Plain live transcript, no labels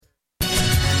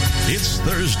It's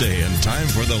Thursday and time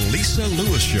for the Lisa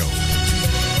Lewis Show.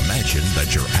 Imagine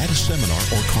that you're at a seminar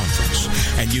or conference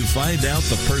and you find out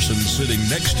the person sitting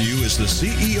next to you is the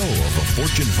CEO of a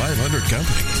Fortune 500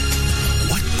 company.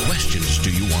 What questions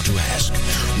do you want to ask?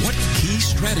 What key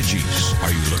strategies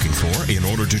are you looking for in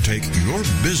order to take your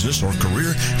business or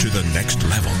career to the next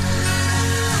level?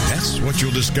 That's what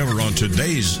you'll discover on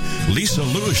today's Lisa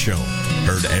Lewis Show,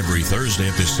 heard every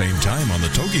Thursday at the same time on the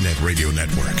TogiNet Radio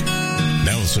Network.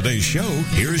 Now with today's show,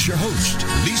 here is your host,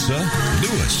 Lisa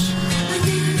Lewis.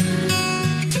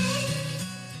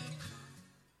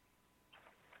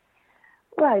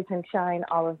 Rise and shine,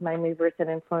 all of my movers and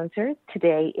influencers.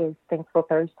 Today is Thankful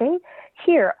Thursday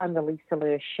here on the Lisa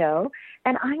Lewis Show,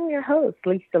 and I'm your host,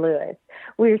 Lisa Lewis.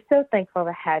 We're so thankful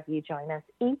to have you join us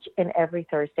each and every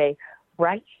Thursday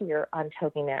right here on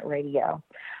TogiNet Radio.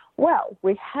 Well,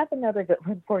 we have another good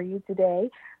one for you today.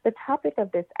 The topic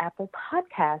of this Apple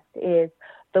podcast is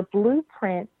the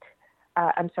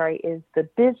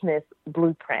business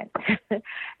blueprint.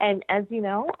 And as you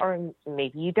know, or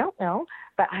maybe you don't know,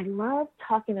 but I love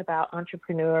talking about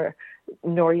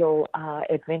entrepreneurial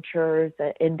adventures,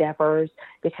 endeavors,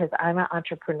 because I'm an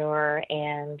entrepreneur,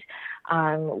 and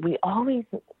we always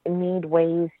need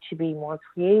ways to be more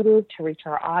creative, to reach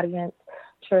our audience,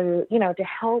 to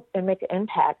help and make an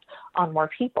impact on more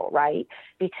people, right?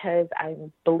 Because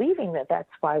I'm believing that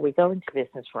that's why we go into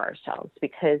business for ourselves,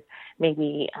 because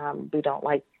maybe we didn't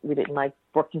like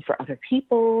working for other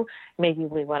people. Maybe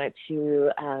we wanted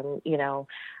to,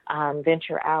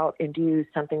 venture out and do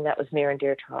something that was near and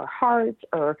dear to our hearts,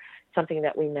 or something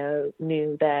that we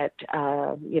knew that,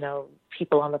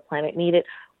 people on the planet needed.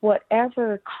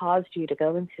 Whatever caused you to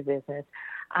go into business,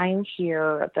 I'm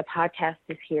here, the podcast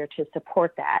is here to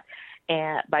support that,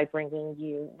 and by bringing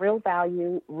you real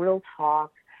value, real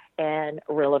talk, and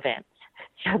real events.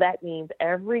 So that means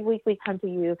every week we come to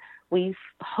you, we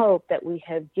hope that we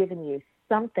have given you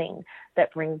something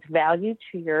that brings value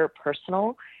to your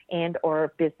personal and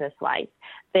or business life.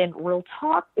 Then real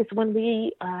talk is when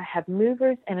we have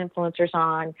movers and influencers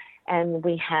on, and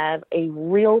we have a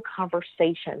real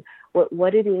conversation with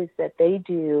what it is that they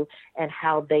do and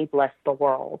how they bless the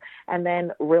world. And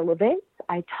then real events,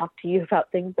 I talk to you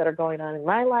about things that are going on in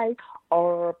my life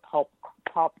or pop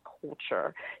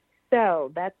culture.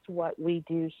 So that's what we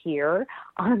do here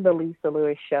on the Lisa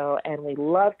Lewis Show, and we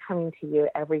love coming to you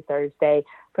every Thursday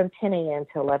from 10 a.m.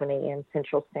 to 11 a.m.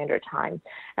 Central Standard Time.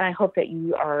 And I hope that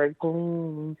you are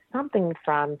gleaning something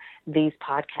from these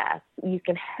podcasts. You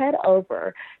can head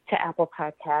over to Apple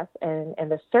Podcasts, and in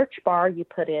the search bar, you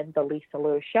put in the Lisa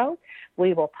Lewis Show.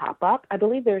 We will pop up. I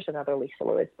believe there's another Lisa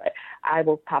Lewis, but I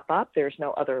will pop up. There's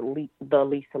no other the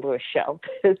Lisa Lewis Show.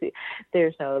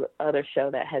 There's no other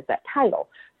show that has that title.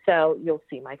 So you'll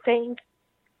see my face.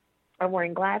 I'm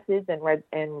wearing glasses and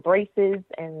braces,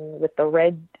 and with the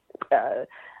red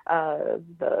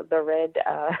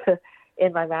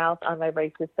in my mouth on my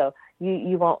braces. So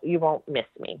you won't miss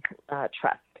me.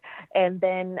 Trust. And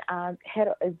then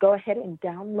go ahead and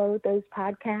download those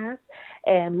podcasts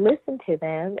and listen to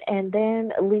them, and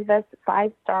then leave us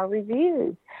 5-star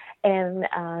reviews. And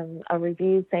a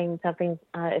review saying something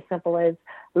as simple as,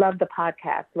 love the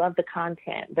podcast, love the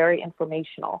content, very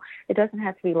informational. It doesn't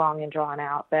have to be long and drawn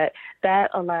out, but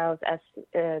that allows us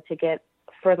to get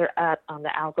further up on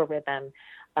the algorithm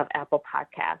of Apple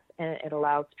Podcasts, and it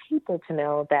allows people to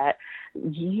know that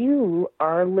you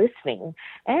are listening.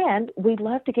 And we'd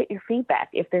love to get your feedback.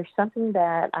 If there's something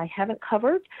that I haven't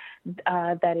covered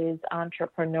that is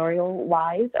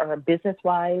entrepreneurial-wise or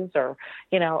business-wise, or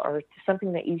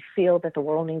something that you feel that the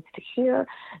world needs to hear,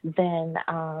 then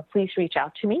please reach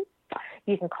out to me.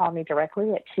 You can call me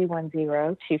directly at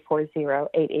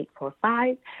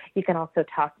 210-240-8845. You can also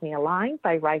toss me a line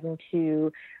by writing to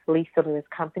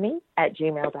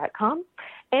LisaLewisCompany@gmail.com.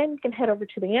 And you can head over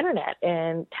to the internet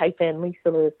and type in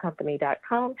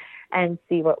LisaLewisCompany.com and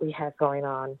see what we have going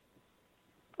on.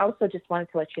 Also, just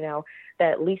wanted to let you know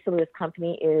that Lisa Lewis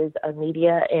Company is a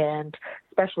media and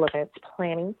special events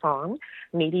planning firm.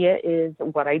 Media is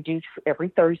what I do every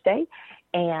Thursday,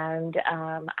 and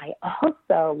I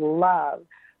also love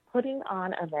putting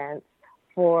on events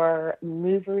for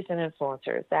movers and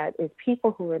influencers. That is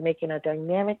people who are making a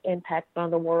dynamic impact on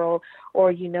the world,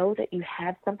 or you know that you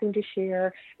have something to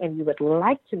share and you would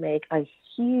like to make a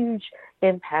huge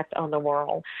impact on the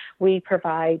world. We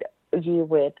provide you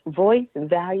with voice,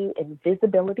 value, and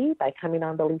visibility by coming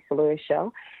on the Lisa Lewis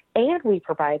Show, and we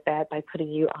provide that by putting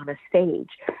you on a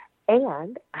stage.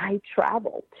 And I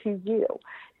travel to you.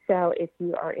 So if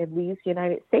you are in these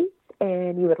United States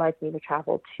and you would like me to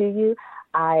travel to you,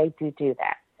 I do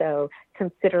that. So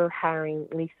consider hiring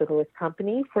Lisa Lewis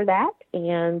Company for that.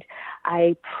 And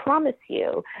I promise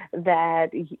you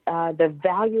that the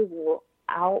value will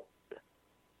outreach,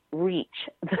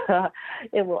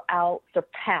 it will out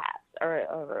surpass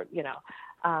or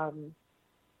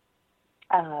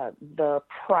the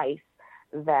price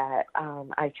that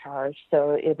I charge.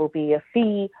 So it will be a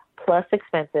fee plus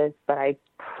expenses, but I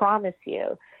promise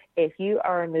you, if you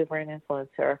are a mover and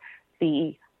influencer,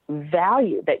 the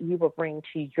value that you will bring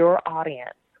to your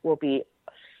audience will be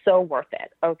so worth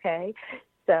it. Okay.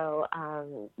 So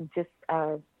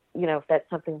if that's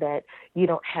something that you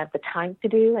don't have the time to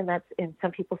do, and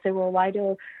some people say, well, why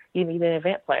do you need an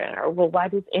event planner? Well, why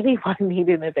does anyone need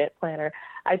an event planner?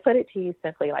 I put it to you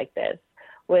simply like this.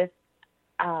 With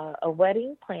a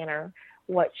wedding planner,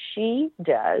 what she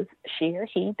or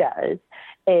he does,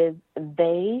 is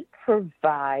they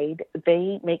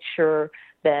make sure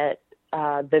that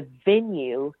the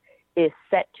venue is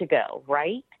set to go,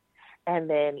 right? And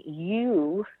then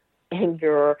you and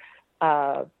your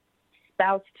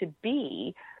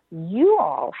spouse-to-be, you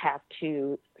all have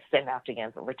to send out the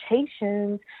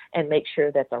invitations and make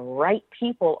sure that the right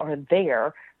people are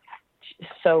there,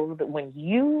 so that when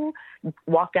you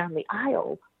walk down the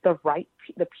aisle, the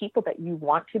people that you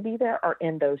want to be there are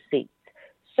in those seats.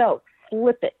 So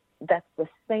flip it. That's the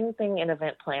same thing an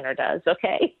event planner does.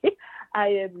 Okay. I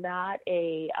am not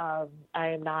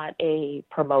a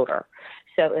promoter.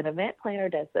 So an event planner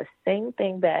does the same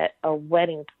thing that a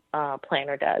wedding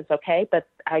planner does. Okay. But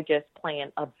I just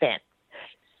plan events.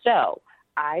 So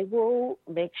I will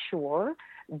make sure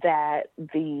that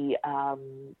the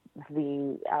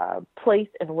place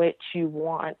in which you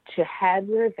want to have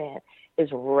your event is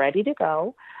ready to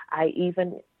go. I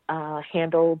even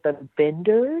handle the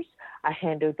vendors. I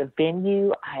handle the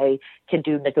venue. I can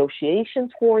do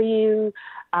negotiations for you,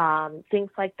 things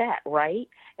like that, right?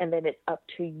 And then it's up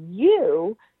to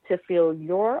you to fill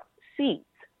your seats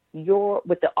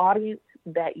with the audience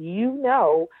that you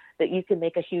know that you can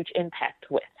make a huge impact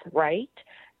with, right?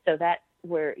 So that's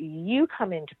where you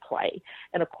come into play.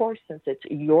 And of course, since it's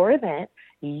your event,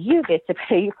 you get to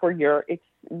pay for your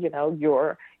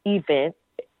event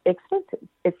expenses.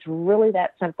 It's really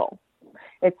that simple.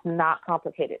 It's not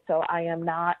complicated. So I am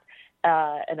not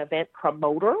an event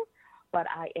promoter, but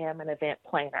I am an event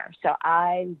planner. So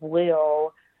I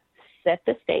will set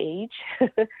the stage,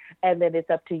 and then it's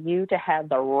up to you to have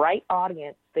the right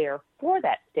audience there for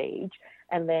that stage.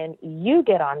 And then you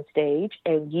get on stage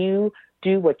and you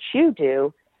do what you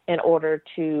do in order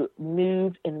to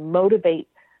move and motivate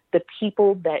the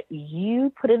people that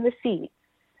you put in the seat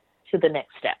to the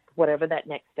next step, whatever that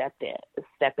next step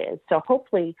is. So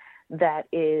hopefully that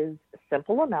is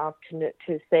simple enough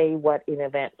to say what an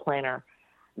event planner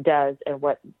does and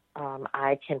what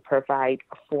I can provide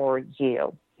for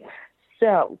you.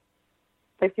 So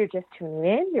if you're just tuning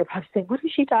in, you're probably saying, what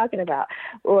is she talking about?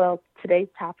 Well, today's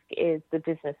topic is the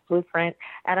business blueprint,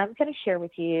 and I'm going to share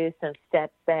with you some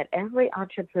steps that every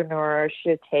entrepreneur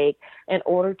should take in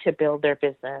order to build their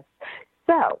business.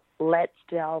 So let's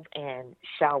delve in,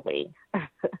 shall we?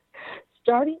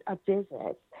 Starting a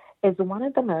business is one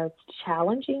of the most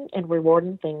challenging and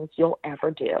rewarding things you'll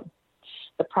ever do.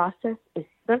 The process is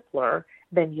simpler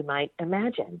than you might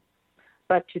imagine.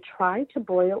 But to try to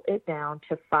boil it down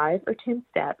to 5 or 10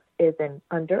 steps is an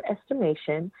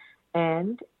underestimation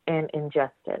and an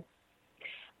injustice.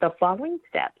 The following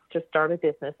steps to start a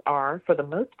business are, for the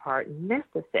most part,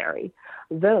 necessary,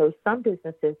 though some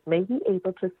businesses may be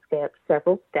able to skip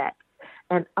several steps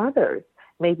and others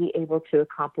may be able to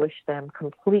accomplish them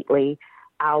completely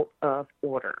out of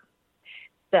order.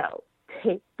 So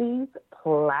take these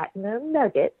platinum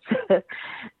nuggets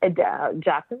and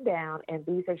jot them down, and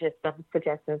these are just some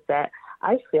suggestions that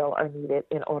I feel are needed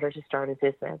in order to start a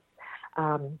business.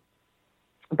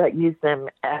 But use them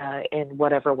in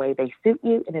whatever way they suit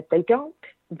you, and if they don't,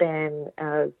 then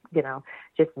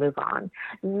just move on.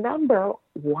 Number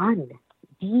 1,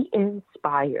 be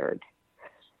inspired.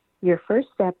 Your first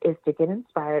step is to get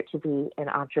inspired to be an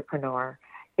entrepreneur.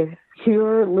 If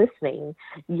you're listening,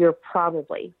 you're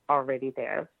probably already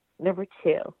there. Number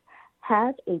 2,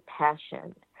 have a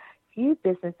passion. Few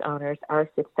business owners are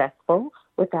successful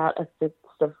without a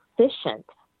sufficient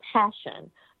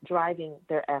passion driving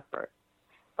their efforts.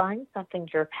 Find something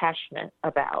you're passionate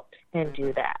about and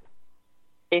do that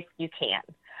if you can.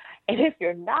 And if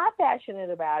you're not passionate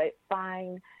about it,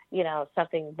 find,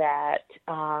 something that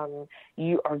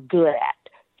you are good at.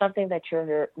 Something that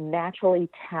you're naturally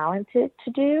talented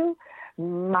to do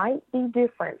might be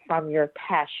different from your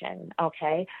passion,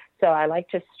 okay? So I like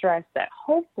to stress that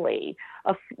hopefully,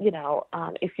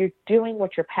 if you're doing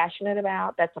what you're passionate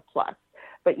about, that's a plus.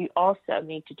 but you also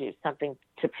need to do something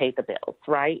to pay the bills,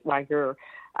 right? While you're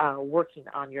working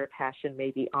on your passion,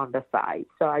 maybe on the side.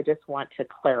 So I just want to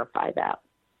clarify that.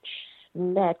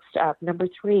 Next up, number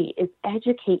 3 is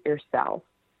educate yourself.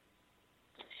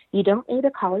 You don't need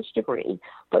a college degree,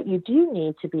 but you do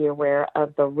need to be aware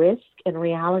of the risk and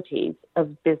realities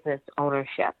of business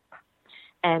ownership.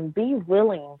 And be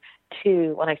willing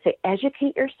to, when I say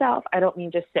educate yourself, I don't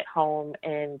mean just sit home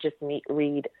and just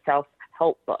read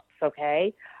self-help books,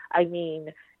 okay? I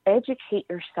mean educate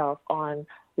yourself on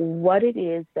what it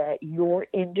is that your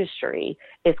industry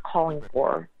is calling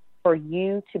for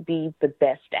you to be the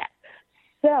best at.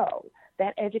 So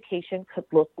that education could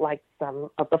look like some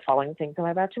of the following things I'm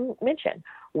about to mention: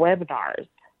 webinars,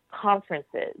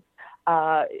 conferences,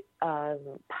 podcasts,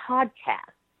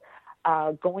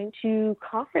 going to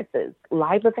conferences,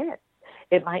 live events.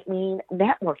 It might mean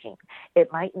networking.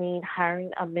 It might mean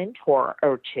hiring a mentor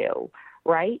or two,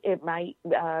 right? It might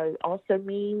also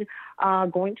mean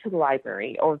going to the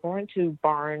library or going to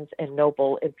Barnes and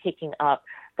Noble and picking up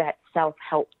that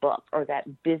self-help book or that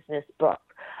business book.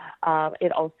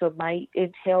 It also might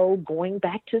entail going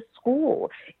back to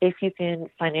school if you can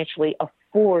financially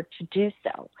afford to do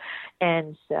so.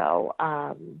 And so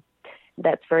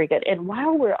that's very good. And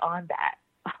while we're on that,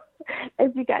 as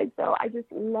you guys know, I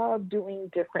just love doing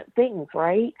different things,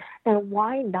 right? And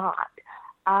why not?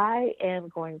 I am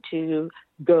going to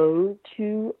go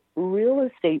to real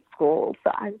estate school.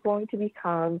 So I'm going to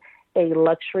become a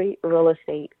luxury real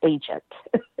estate agent.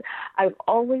 I've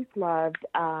always loved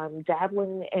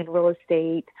dabbling in real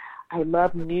estate. I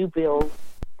love new builds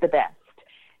the best.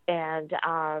 And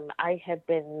I have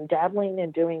been dabbling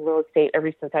and doing real estate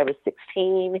ever since I was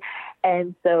 16.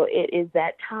 And so it is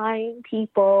that time,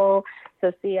 people.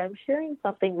 So see, I'm sharing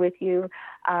something with you.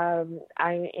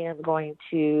 I am going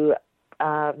to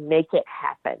make it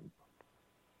happen.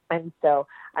 And so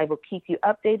I will keep you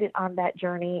updated on that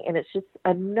journey. And it's just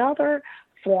another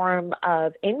form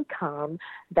of income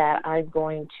that I'm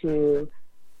going to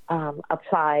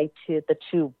apply to the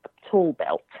tool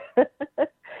belt.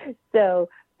 So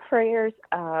prayers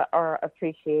are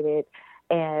appreciated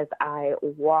as I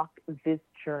walk this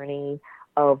journey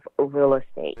of real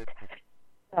estate.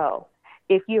 So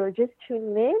if you are just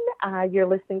tuning in, you're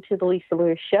listening to The Lisa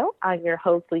Lewis Show. I'm your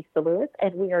host, Lisa Lewis,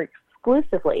 and we are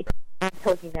exclusively on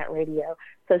TogiNet Radio.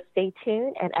 So stay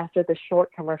tuned, and after the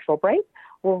short commercial break,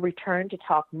 we'll return to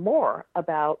talk more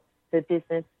about the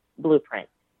business blueprint.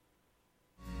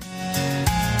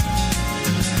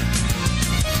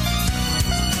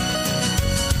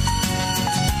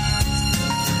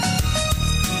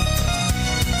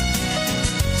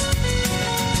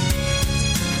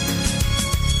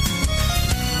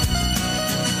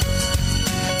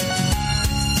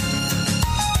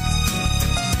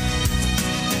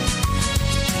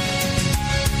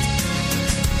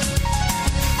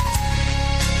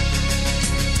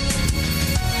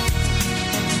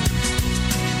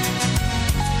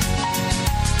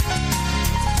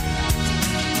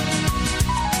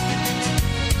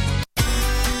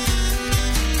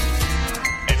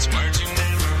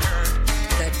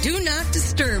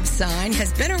 Sign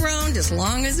has been around as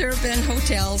long as there have been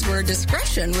hotels where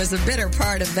discretion was a bitter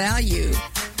part of value.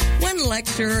 One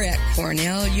lecturer at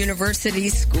Cornell University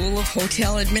School of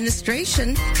Hotel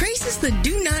Administration traces the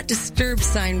Do Not Disturb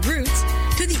sign roots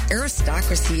to the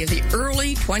aristocracy of the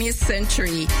early 20th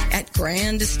century at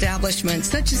grand establishments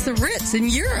such as the Ritz in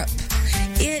Europe.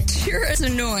 It sure is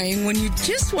annoying when you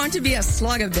just want to be a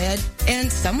slug of bed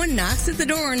and someone knocks at the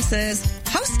door and says,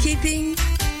 "Housekeeping."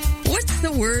 What's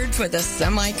the word for the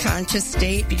semi-conscious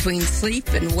state between sleep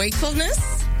and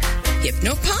wakefulness?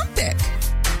 Hypnopompic.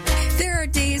 There are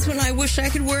days when I wish I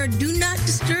could wear a Do Not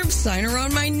Disturb sign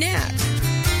around my neck.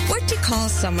 What to call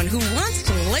someone who wants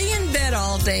to lay in bed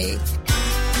all day?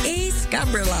 A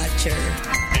scabrelacher.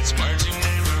 It's marching.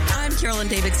 I'm Carolyn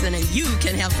Davidson, and you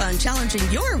can have fun challenging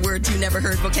your words you never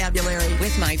heard vocabulary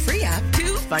with my free app,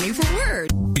 Too Funny for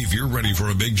Word. If you're ready for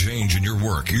a big change in your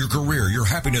work, your career, your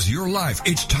happiness, your life,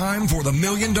 it's time for the $1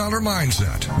 Million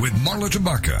Mindset with Marla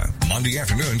Tabaka. Monday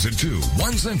afternoons at 2,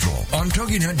 1 Central on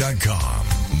TogiNet.com.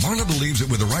 Marla believes that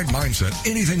with the right mindset,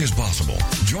 anything is possible.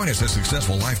 Join us as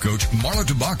successful life coach Marla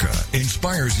Tabaka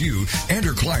inspires you and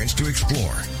her clients to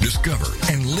explore, discover,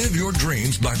 and live your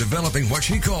dreams by developing what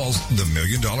she calls the $1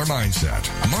 Million Mindset.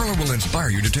 Marla will inspire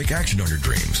you to take action on your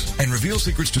dreams and reveal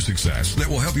secrets to success that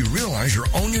will help you realize your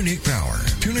own unique power.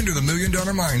 Tune into the $1 Million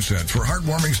Mindset for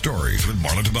heartwarming stories with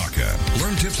Marla Tabaka.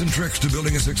 Learn tips and tricks to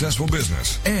building a successful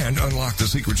business and unlock the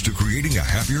secrets to creating a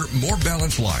happier, more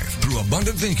balanced life through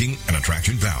abundant thinking and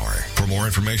attraction power. For more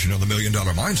information on the $1 Million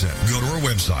Mindset, go to our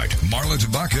website,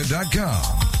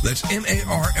 marlatabaka.com. That's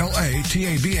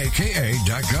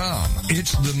MARLATABAKA.com.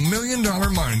 It's the $1 Million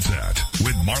Mindset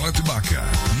with Marla Tabaka.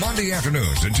 Monday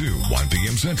afternoons at 1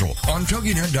 p.m. Central on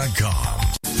TogiNet.com.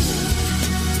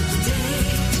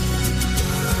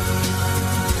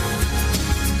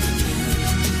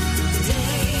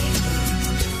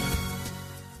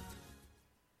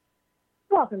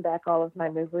 Welcome back, all of my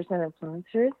movers and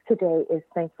influencers. Today is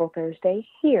Thankful Thursday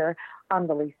here on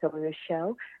The Lisa Lewis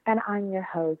Show, and I'm your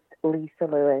host, Lisa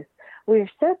Lewis. We are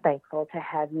so thankful to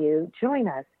have you join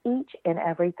us each and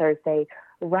every Thursday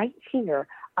right here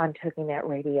on TogiNet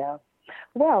Radio.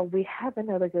 Well, we have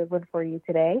another good one for you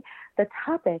today. The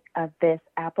topic of this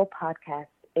Apple podcast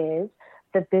is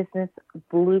the business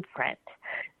blueprint.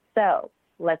 So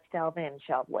let's delve in,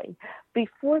 shall we?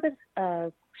 Before this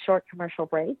short commercial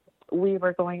break, we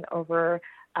were going over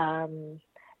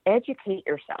educate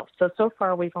yourself. So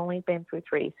far we've only been through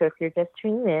 3. So if you're just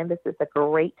tuning in, this is a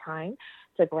great time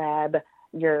to grab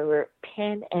your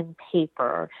pen and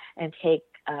paper and take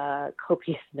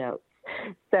copious notes.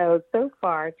 So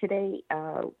far today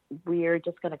we're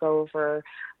just going to go over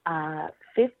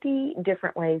 50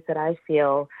 different ways that I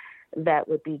feel that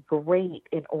would be great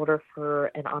in order for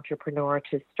an entrepreneur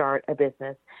to start a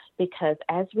business, because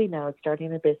as we know,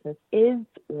 starting a business is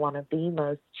one of the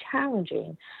most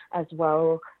challenging as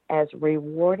well as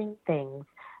rewarding things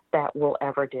that we'll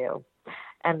ever do.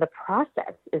 And the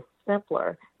process is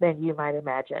simpler than you might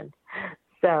imagine.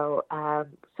 So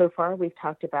far we've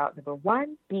talked about, number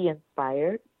 1, be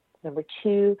inspired. Number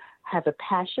 2, have a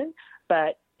passion.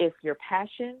 But if your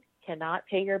passion cannot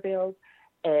pay your bills,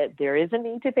 there is a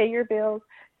need to pay your bills,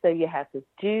 so you have to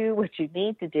do what you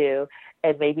need to do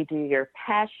and maybe do your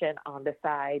passion on the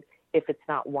side if it's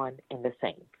not one and the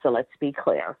same. So let's be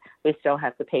clear. We still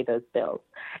have to pay those bills.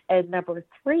 And number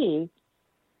 3,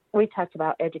 we talked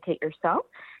about educate yourself,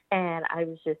 and I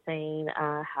was just saying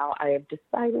how I have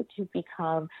decided to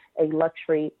become a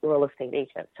luxury real estate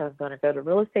agent. So I'm going to go to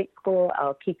real estate school.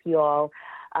 I'll keep you all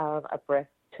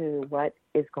abreast to what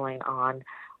is going on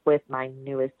with my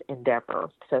newest endeavor,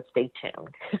 so stay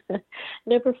tuned.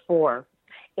 Number 4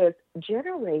 is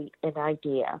generate an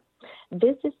idea.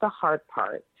 This is the hard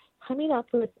part, coming up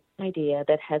with an idea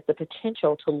that has the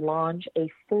potential to launch a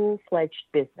full-fledged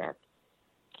business.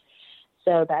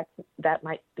 So that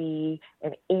might be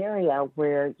an area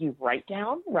where you write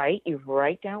down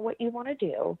what you want to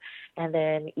do, and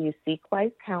then you seek wise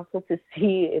counsel to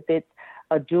see if it's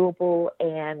a doable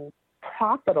and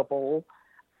profitable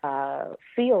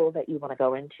field that you want to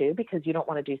go into, because you don't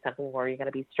want to do something where you're going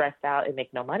to be stressed out and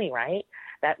make no money, right?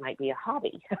 That might be a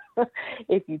hobby.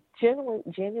 If you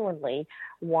genuinely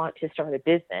want to start a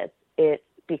business, it's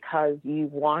because you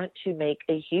want to make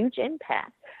a huge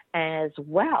impact as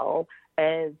well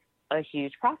as a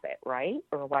huge profit, right?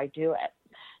 Or why do it?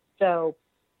 So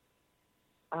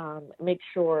make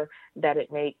sure that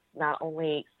it makes not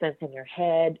only sense in your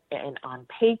head and on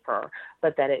paper,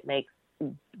 but that it makes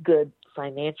good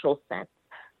financial sense.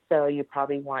 So you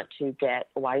probably want to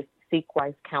seek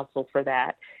wise counsel for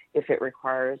that. If it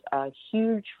requires a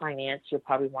huge finance, you'll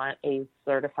probably want a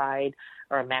certified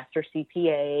or a master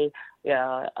CPA,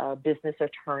 a business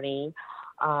attorney,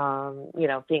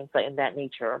 things in that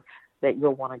nature, that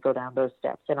you'll want to go down those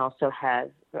steps, and also have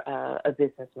a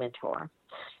business mentor.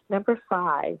 Number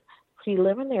 5,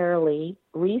 preliminarily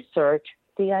research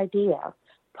the idea.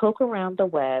 Poke around the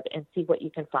web and see what you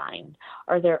can find.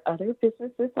 Are there other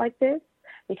businesses like this?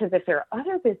 Because if there are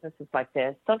other businesses like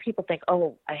this, some people think,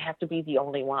 oh, I have to be the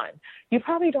only one. You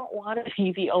probably don't want to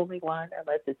be the only one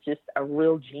unless it's just a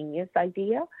real genius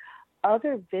idea.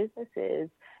 Other businesses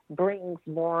brings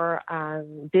more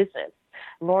business.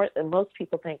 Most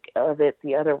people think of it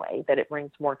the other way, that it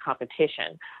brings more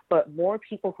competition. But more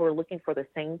people who are looking for the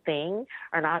same thing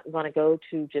are not going to go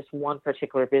to just one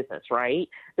particular business, right?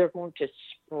 They're going to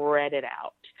spread it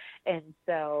out. And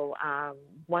so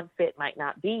one fit might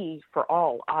not be for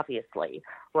all, obviously,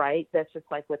 right? That's just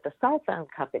like with the cell phone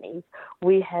companies.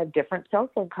 We have different cell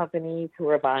phone companies who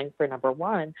are vying for number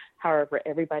 1. However,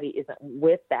 everybody isn't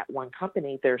with that one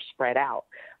company. They're spread out,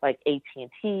 like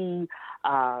AT&T,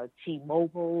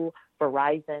 T-Mobile,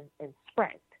 Verizon, and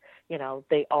Sprint.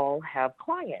 They all have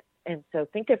clients. And so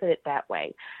think of it that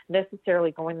way. Necessarily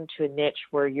going into a niche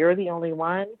where you're the only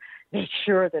one, make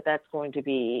sure that that's going to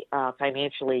be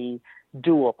financially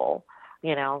doable.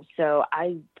 So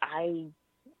I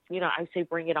say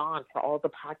bring it on for all the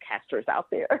podcasters out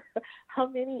there. How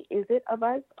many is it of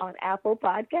us on Apple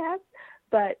Podcasts?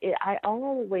 But I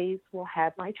always will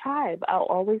have my tribe. I'll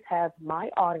always have my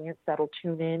audience that'll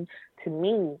tune in to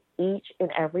me each and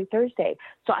every Thursday.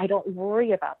 So I don't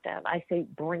worry about them. I say,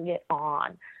 bring it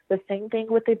on. The same thing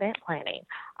with event planning.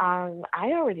 I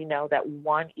already know that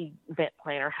one event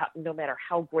planner, no matter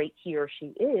how great he or she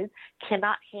is,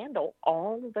 cannot handle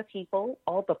all of the people,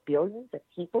 all the billions of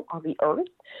people on the earth.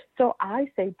 So I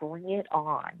say, bring it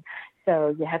on.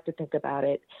 So you have to think about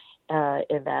it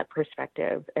in that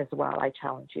perspective as well. I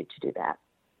challenge you to do that.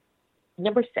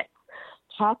 Number 6,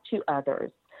 talk to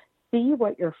others. See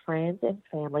what your friends and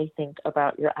family think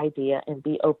about your idea and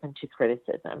be open to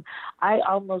criticism.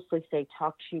 I'll mostly say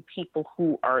talk to people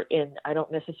who are in. I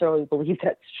don't necessarily believe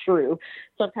that's true.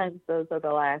 Sometimes those are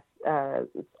the last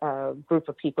group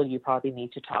of people you probably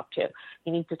need to talk to.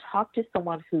 You need to talk to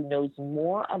someone who knows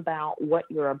more about what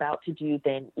you're about to do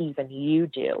than even you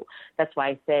do. That's why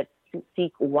I said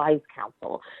seek wise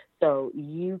counsel. So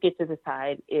you get to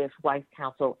decide if wise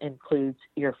counsel includes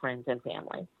your friends and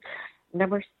family.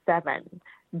 Number 7,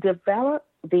 develop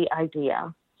the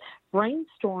idea.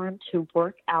 Brainstorm to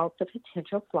work out the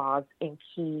potential flaws and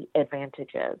key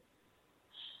advantages.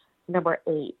 Number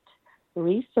 8,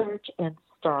 research and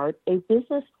start a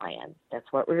business plan. That's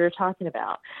what we were talking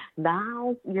about.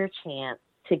 Now's your chance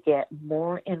to get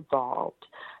more involved.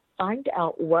 Find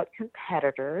out what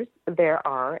competitors there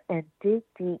are and dig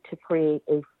deep to create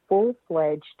a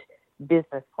full-fledged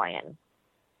business plan.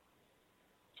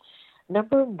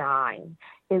 Number 9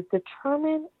 is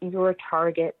determine your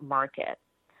target market.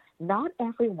 Not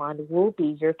everyone will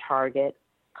be your target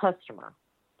customer.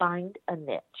 Find a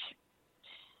niche.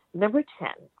 Number 10,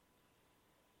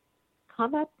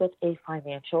 come up with a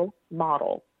financial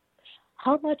model.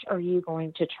 How much are you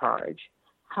going to charge?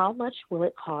 How much will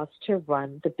it cost to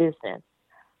run the business?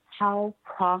 How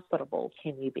profitable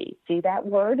can you be? See that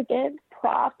word again?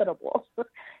 Profitable.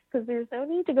 Because there's no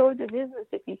need to go into business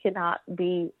if you cannot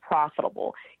be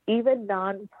profitable. Even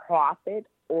nonprofit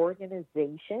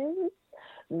organizations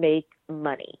make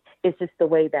money. It's just the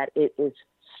way that it is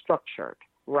structured,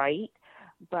 right?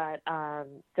 But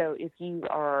so if you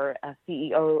are a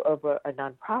CEO of a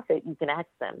nonprofit, you can ask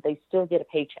them. They still get a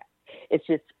paycheck. It's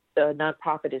just the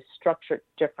nonprofit is structured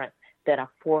different than a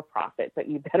for-profit, but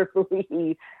you better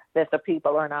believe that the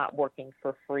people are not working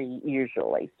for free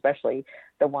usually, especially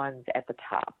the ones at the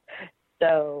top.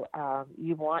 So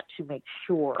you want to make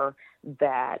sure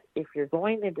that if you're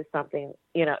going into something,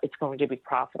 it's going to be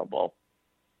profitable.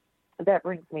 That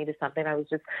brings me to something I was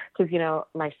just, because,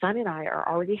 my son and I are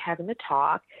already having a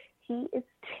talk. He is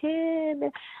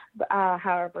 10.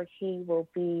 However, he will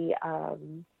be,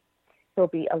 he'll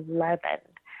be 11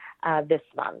 this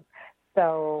month.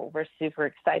 So we're super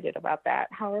excited about that.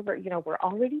 However, we're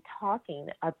already talking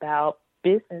about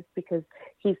business because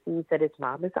he sees that his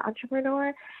mom is an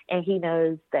entrepreneur and he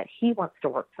knows that he wants to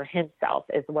work for himself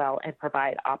as well and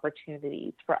provide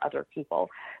opportunities for other people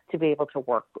to be able to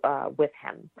work with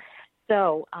him.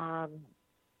 So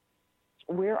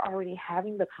we're already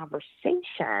having the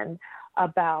conversation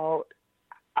about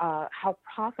how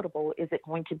profitable is it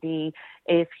going to be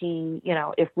if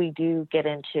if we do get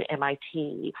into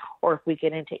MIT or if we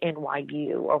get into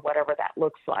NYU or whatever that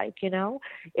looks like,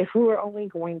 if we were only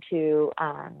going to,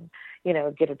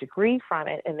 get a degree from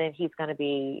it and then he's going to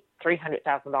be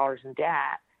 $300,000 in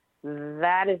debt,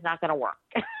 that is not going to work.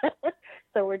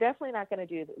 So we're definitely not going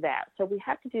to do that. So we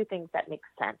have to do things that make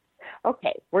sense.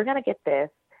 Okay, we're going to get this.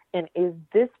 And is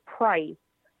this price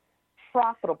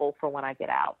profitable for when I get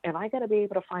out? Am I going to be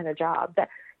able to find a job? That,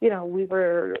 we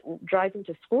were driving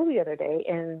to school the other day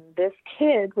and this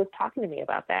kid was talking to me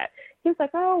about that. He was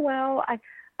like, oh, well,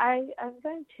 I'm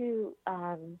going to,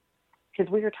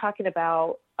 because we were talking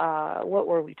about, what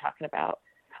were we talking about?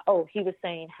 Oh, he was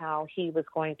saying how he was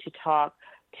going to talk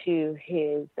to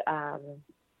his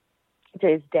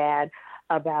dad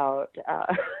about,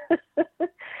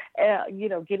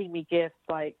 getting me gifts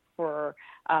like for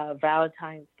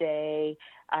Valentine's Day,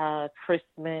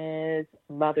 Christmas,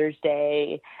 Mother's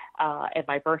Day, and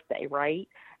my birthday, right?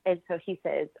 And so he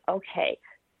says, okay,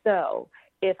 so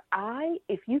if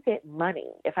you get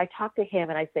money, if I talk to him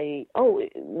and I say, oh,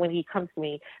 when he comes to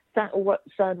me, son,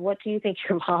 what do you think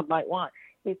your mom might want?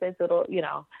 He says, it'll,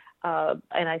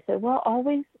 and I said, well,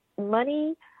 always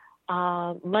money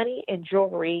and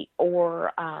jewelry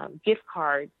or gift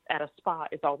cards at a spa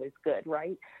is always good,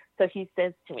 right? So he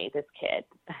says to me, this kid,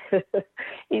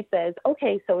 he says,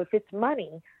 okay, so if it's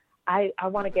money, I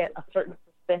want to get a certain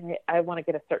percentage. I want to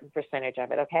get a certain percentage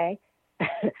of it. Okay.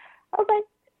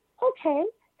 Okay.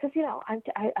 Because,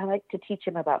 I like to teach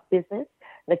him about business,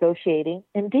 negotiating,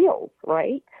 and deals,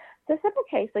 right? So I said,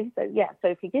 okay. So he said, yeah. So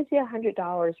if he gives you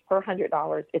 $100 per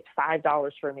 $100, it's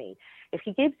 $5 for me. If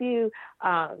he gives you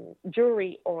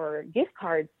jewelry or gift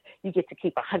cards, you get to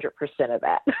keep 100% of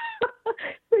that.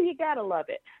 So you got to love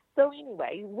it. So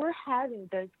anyway, we're having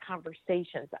those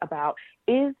conversations about,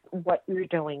 is what you're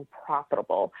doing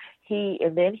profitable?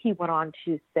 And then he went on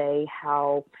to say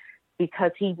how,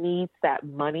 because he needs that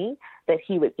money that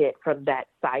he would get from that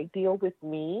side deal with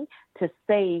me to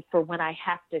save for when I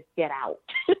have to get out.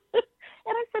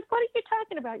 And I said, what are you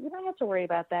talking about? You don't have to worry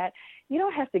about that. You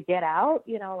don't have to get out.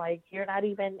 Like you're not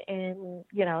even in,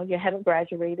 you haven't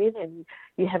graduated and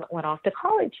you haven't went off to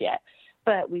college yet.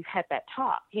 But we've had that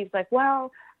talk. He's like,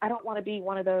 well, I don't want to be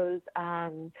one of those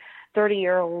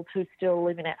 30-year-olds who's still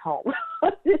living at home.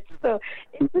 So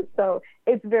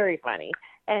it's very funny.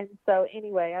 And so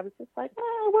anyway, I was just like,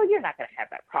 oh, well, you're not going to have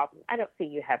that problem. I don't see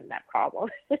you having that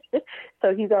problem.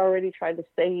 So he's already trying to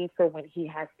save for when he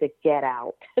has to get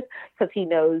out because he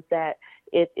knows that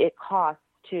it costs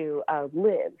to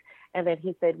live. And then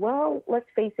he said, well, let's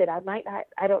face it, I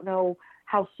don't know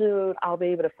how soon I'll be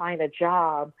able to find a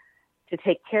job to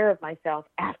take care of myself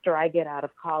after I get out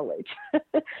of college.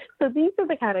 So these are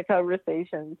the kind of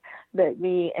conversations that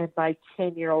me and my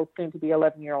 10-year-old, soon to be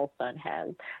 11-year-old son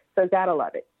has. So gotta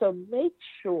love it. So make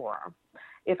sure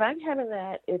if I'm having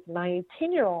that, if my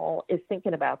 10-year-old is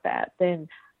thinking about that, then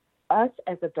us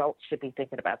as adults should be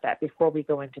thinking about that before we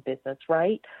go into business,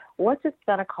 right? What's it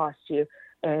going to cost you?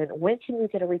 And when can you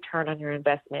get a return on your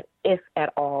investment, if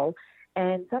at all?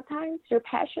 And sometimes your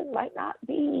passion might not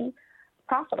be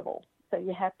profitable. So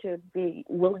you have to be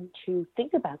willing to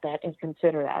think about that and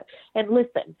consider that. And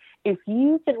listen, if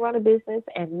you can run a business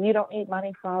and you don't need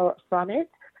money from it,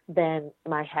 then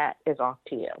my hat is off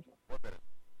to you.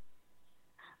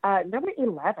 Number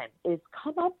 11 is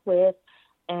come up with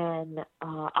an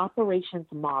operations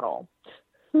model.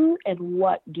 Who and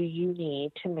what do you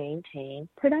need to maintain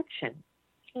production?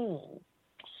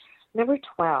 Number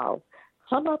 12,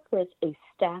 come up with a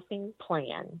staffing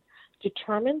plan.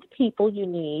 Determine the people you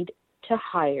need to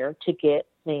hire to get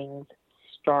things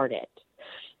started.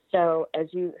 So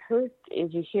as you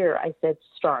hear, I said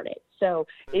start it. So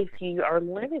if you are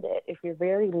limited, if you're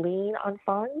very lean on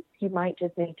funds, you might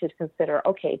just need to consider,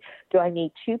 okay, do I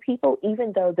need 2 people,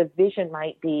 even though the vision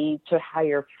might be to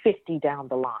hire 50 down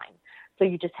the line? So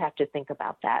you just have to think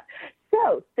about that.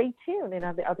 So stay tuned. And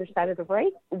on the other side of the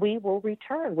break, we will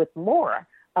return with more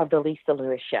of the Lisa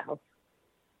Lewis Show.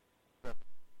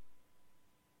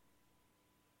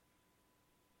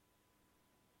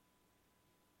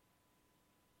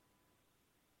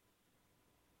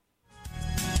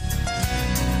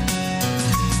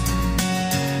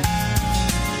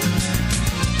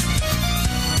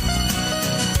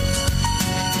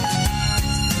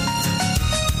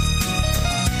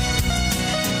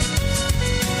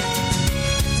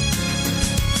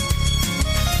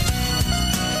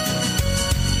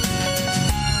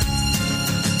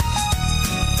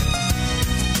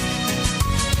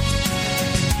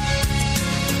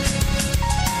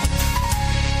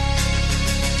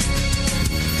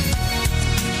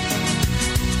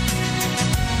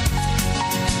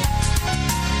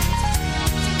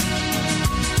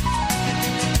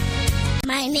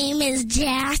 My name is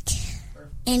Jack,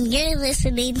 and you're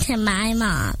listening to my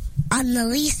mom on the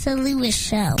Lisa Lewis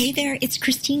Show. Hey there, it's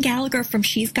Christine Gallagher from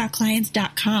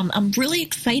She'sGotClients.com. I'm really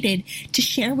excited to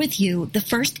share with you the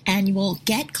first annual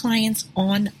Get Clients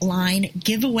Online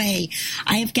giveaway.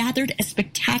 I have gathered a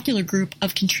spectacular group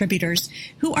of contributors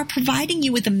who are providing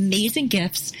you with amazing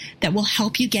gifts that will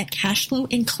help you get cash flow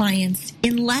in clients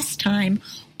in less time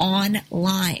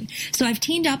online. So I've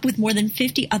teamed up with more than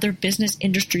 50 other business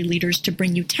industry leaders to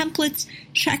bring you templates,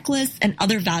 checklists, and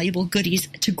other valuable goodies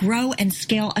to grow and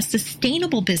scale a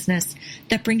sustainable business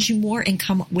that brings you more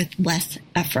income with less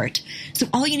effort. So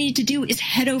all you need to do is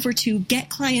head over to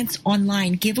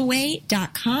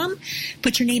getclientsonlinegiveaway.com,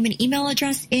 put your name and email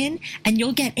address in, and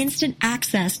you'll get instant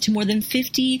access to more than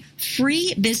 50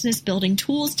 free business building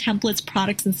tools, templates,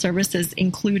 products, and services,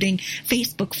 including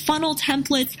Facebook funnel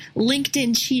templates,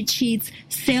 LinkedIn cheat sheets,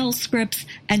 sales scripts,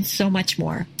 and so much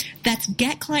more. That's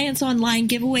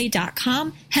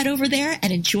getclientsonlinegiveaway.com. Head over there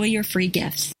and enjoy your free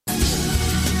gifts.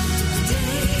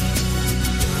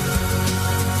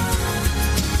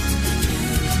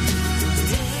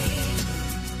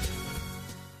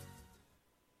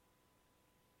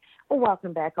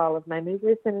 Welcome back, all of my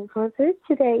movers and influencers.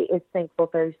 Today is Thankful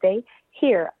Thursday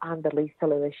here on the Lisa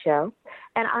Lewis Show,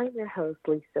 and I'm your host,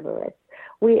 Lisa Lewis.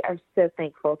 We are so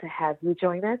thankful to have you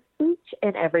join us each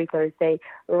and every Thursday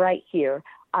right here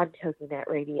on TogiNet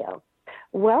Radio.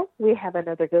 Well, we have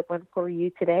another good one for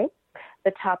you today.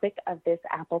 The topic of this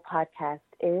Apple podcast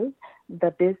is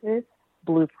the business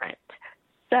blueprint.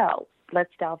 So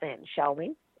let's delve in, shall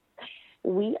we?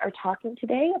 We are talking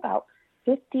today about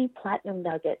 50 platinum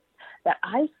nuggets that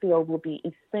I feel will be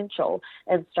essential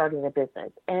in starting a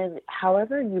business. And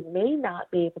however, you may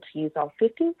not be able to use all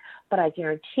 50, but I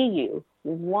guarantee you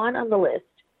one on the list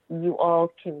you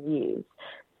all can use.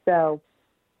 So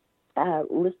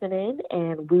listen in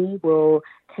and we will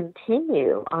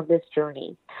continue on this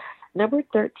journey. Number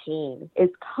 13 is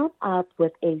come up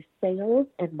with a sales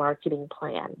and marketing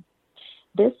plan.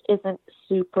 This isn't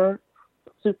super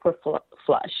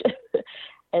flush.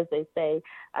 As they say,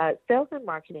 sales and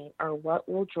marketing are what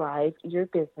will drive your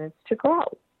business to grow.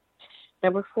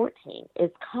 Number 14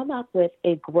 is come up with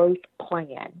a growth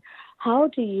plan. How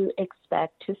do you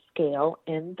expect to scale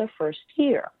in the first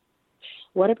year?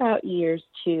 What about years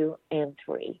 2 and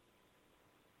 3?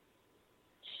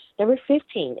 Number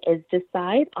 15 is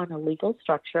decide on a legal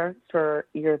structure for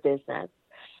your business.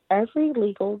 Every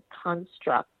legal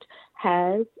construct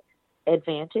has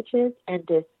advantages and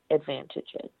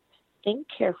disadvantages. Think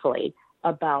carefully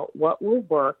about what will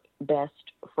work best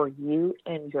for you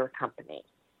and your company.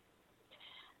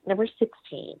 Number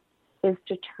 16 is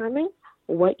determine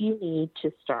what you need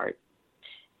to start.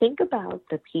 Think about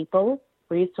the people,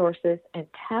 resources, and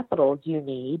capital you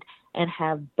need and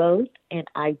have both an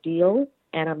ideal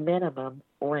and a minimum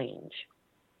range.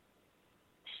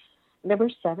 Number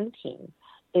 17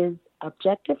 is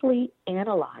objectively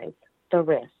analyze the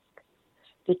risk.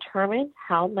 Determine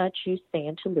how much you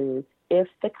stand to lose if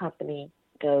the company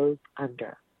goes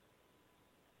under.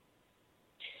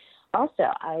 Also,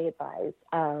 I advise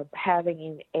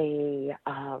having a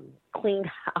clean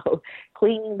house,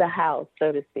 cleaning the house,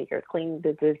 so to speak, or clean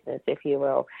the business, if you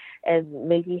will, and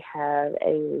maybe have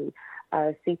a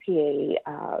CPA,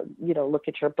 look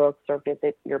at your books or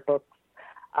visit your books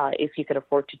if you can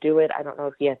afford to do it. I don't know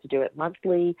if you have to do it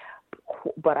monthly,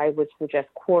 but I would suggest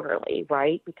quarterly,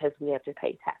 right? Because we have to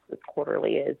pay taxes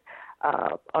quarterly as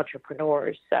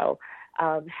entrepreneurs. So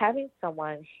having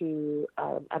someone who,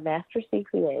 a master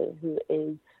CPA who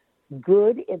is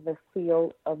good in the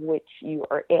field of which you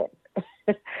are in.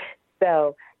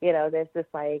 So, there's just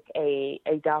like a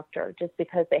doctor, just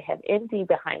because they have MD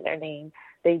behind their name,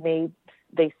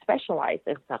 they specialize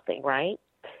in something, right?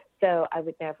 So I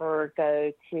would never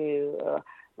go to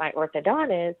my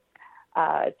orthodontist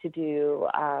to do,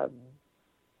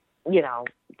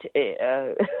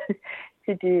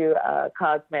 to do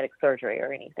cosmetic surgery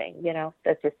or anything.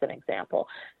 That's just an example.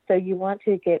 So you want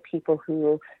to get people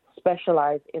who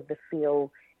specialize in the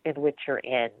field in which you're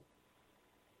in.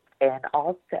 And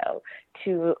also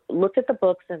to look at the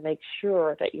books and make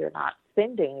sure that you're not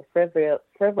spending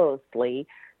frivolously,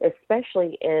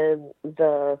 especially in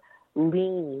the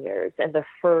lean years and the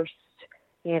first,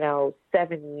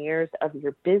 7 years of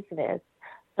your business.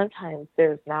 Sometimes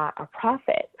there's not a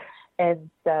profit.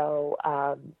 And so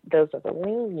those are the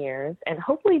lean years. And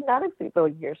hopefully none of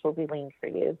those years will be lean for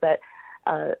you. But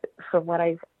from what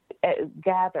I've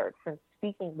gathered from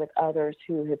speaking with others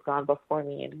who have gone before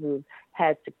me and who've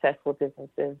had successful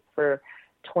businesses for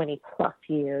 20 plus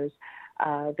years,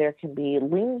 there can be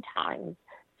lean times.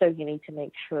 So you need to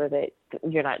make sure that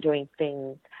you're not doing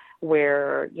things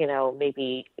where,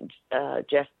 maybe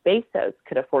Jeff Bezos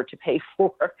could afford to pay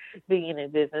for being in a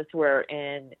business,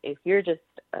 wherein if you're just,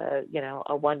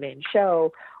 a one-man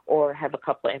show or have a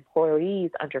couple of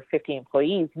employees, under 50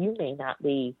 employees, you may not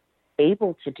be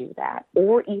able to do that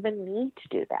or even need to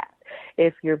do that.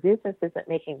 If your business isn't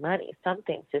making money, some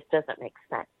things just doesn't make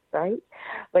sense, right?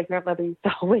 My grandmother used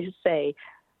to always say,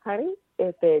 honey,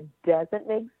 if it doesn't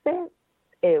make sense,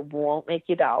 it won't make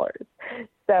you dollars.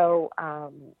 So,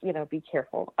 be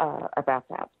careful about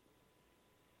that.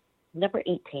 Number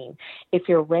 18, if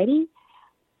you're ready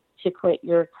to quit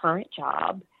your current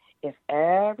job, if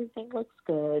everything looks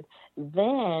good,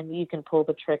 then you can pull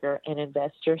the trigger and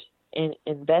invest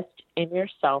in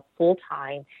yourself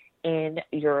full-time in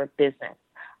your business.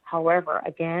 However,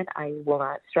 again, I will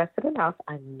not stress it enough.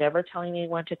 I'm never telling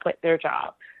anyone to quit their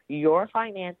job. Your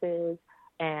finances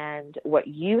and what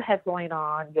you have going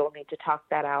on, you'll need to talk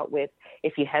that out with,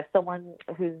 if you have someone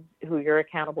who you're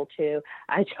accountable to.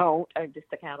 I don't. I'm just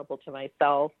accountable to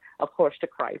myself, of course, to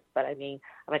Christ, but I'm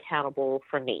accountable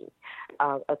for me,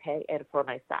 and for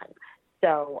my son.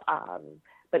 So,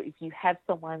 but if you have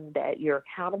someone that you're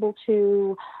accountable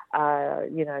to,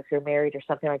 if you're married or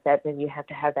something like that, then you have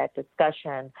to have that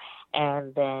discussion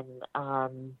and then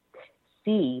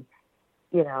see,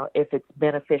 if it's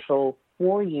beneficial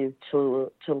for you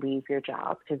to leave your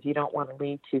job, because you don't want to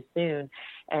leave too soon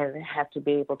and have to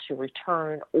be able to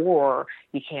return, or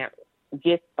you can't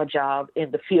get a job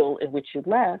in the field in which you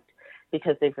left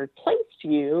because they've replaced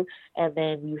you, and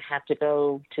then you have to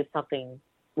go to something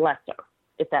lesser,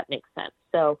 if that makes sense.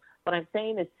 So what I'm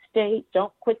saying is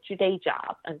don't quit your day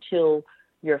job until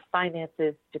your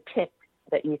finances depict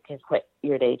that you can quit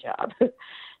your day job.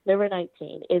 Number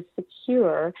 19 is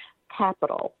secure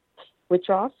capital.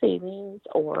 Withdraw savings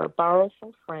or borrow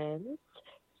from friends,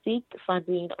 seek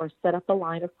funding, or set up a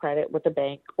line of credit with a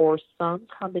bank, or some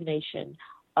combination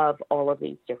of all of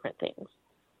these different things.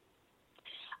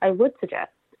 I would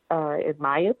suggest, in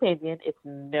my opinion, it's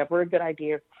never a good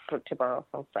idea to borrow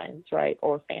from friends, right,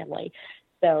 or family.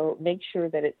 So make sure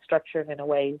that it's structured in a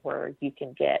way where you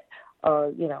can get,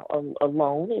 a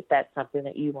loan if that's something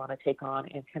that you want to take on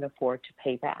and can afford to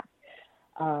pay back.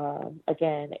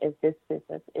 Again, if this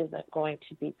business isn't going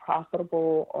to be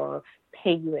profitable or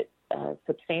pay you it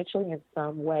substantially in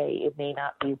some way, it may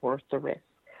not be worth the risk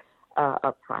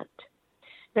up front.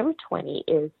 Number 20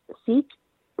 is seek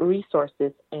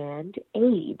resources and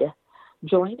aid.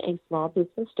 Join a small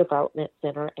business development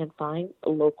center and find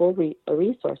local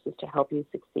resources to help you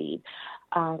succeed.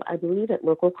 I believe at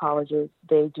local colleges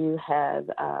they do have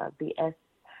the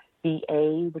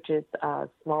SBA, which is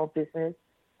Small Business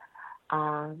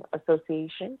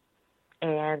Association,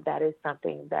 and that is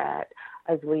something that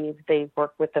I believe they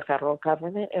work with the federal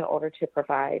government in order to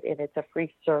provide, and it's a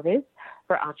free service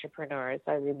for entrepreneurs.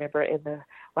 I remember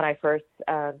when I first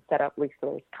set up Lisa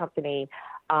Lewis Company,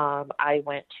 I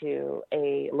went to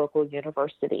a local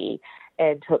university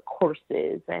and took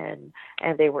courses, and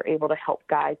they were able to help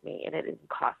guide me, and it didn't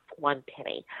cost one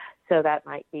penny. So that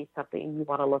might be something you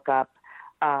want to look up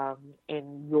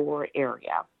in your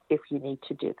area if you need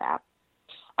to do that.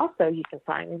 Also, you can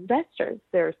find investors.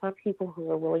 There are some people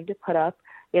who are willing to put up,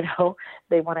 they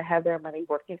want to have their money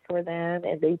working for them,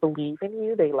 and they believe in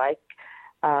you. They like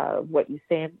what you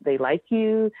stand. They like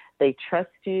you. They trust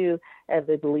you, and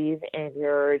they believe in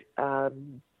your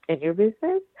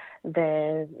business.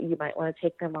 Then you might want to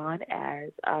take them on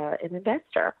as an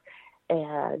investor,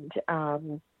 and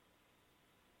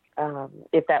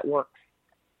if that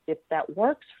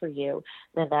works for you,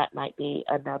 then that might be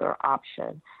another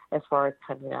option as far as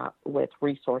coming up with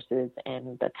resources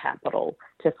and the capital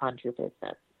to fund your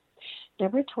business.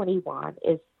 Number 21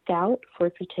 is scout for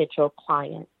potential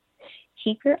clients.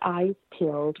 Keep your eyes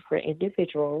peeled for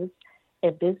individuals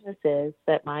and businesses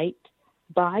that might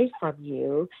buy from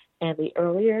you, and the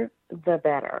earlier the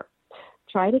better.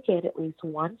 Try to get at least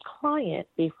one client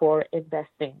before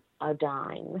investing a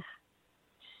dime.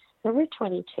 Number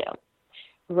 22.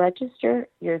 Register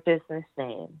your business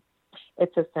name.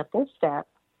 It's a simple step,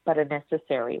 but a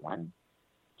necessary one.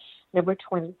 Number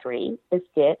 23 is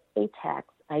get a tax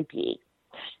ID.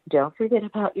 Don't forget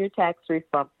about your tax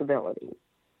responsibilities.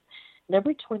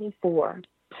 Number 24,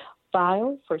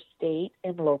 file for state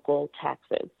and local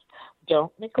taxes.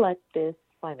 Don't neglect this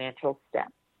financial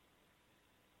step.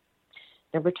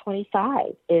 Number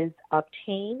 25 is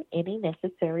obtain any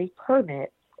necessary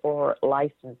permits or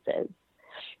licenses.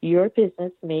 Your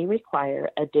business may require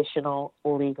additional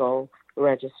legal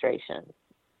registrations.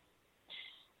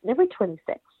 Number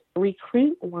 26,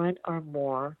 recruit one or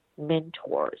more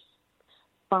mentors.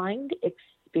 Find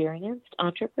experienced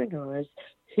entrepreneurs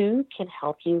who can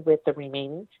help you with the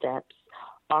remaining steps,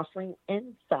 offering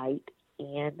insight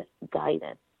and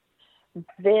guidance.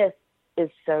 This is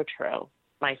so true,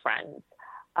 my friends.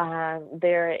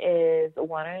 There is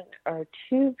one or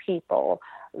two people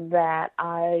that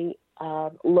I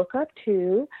look up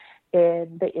to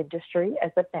in the industry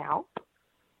as of now,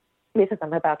 because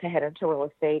I'm about to head into real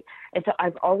estate. And so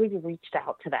I've already reached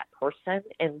out to that person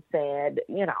and said,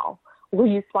 will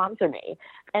you sponsor me?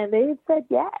 And they said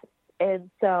yes.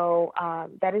 And so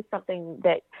that is something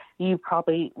that you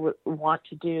probably want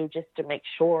to do, just to make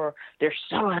sure there's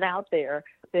someone out there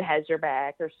that has your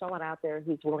back, or someone out there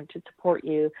who's willing to support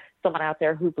you, someone out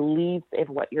there who believes in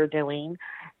what you're doing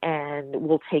and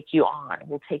will take you on,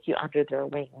 will take you under their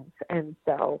wings. And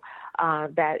so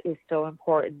that is so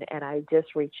important. And I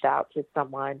just reached out to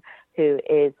someone who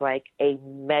is like a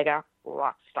mega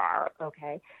rock star,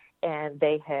 okay? And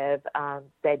they have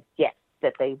said yes,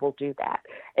 that they will do that.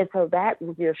 And so that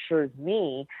reassures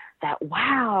me that,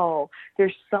 wow,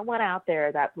 there's someone out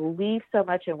there that believes so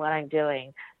much in what I'm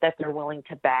doing that they're willing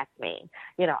to back me.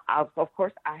 Of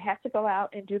course, I have to go out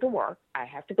and do the work. I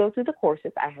have to go through the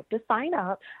courses. I have to sign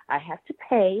up. I have to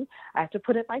pay. I have to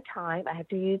put in my time. I have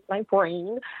to use my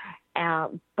brain.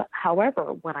 But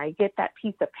however, when I get that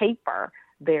piece of paper,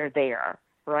 they're there,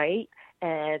 right?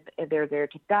 and they're there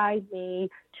to guide me,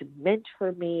 to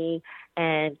mentor me,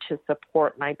 and to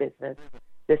support my business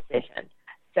decision.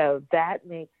 So that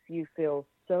makes you feel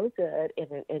so good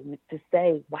and to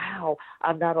say, wow,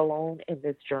 I'm not alone in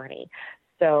this journey.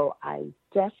 So I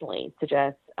definitely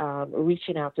suggest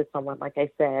reaching out to someone, like I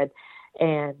said,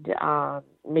 and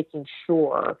making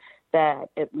sure that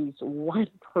at least one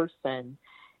person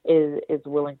is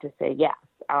willing to say, yes,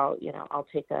 I'll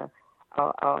take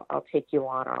you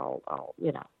on,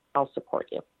 I'll support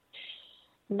you.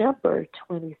 Number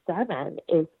 27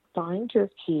 is find your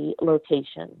key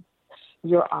locations.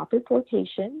 Your office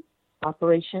location,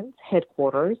 operations,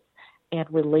 headquarters,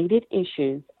 and related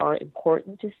issues are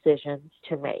important decisions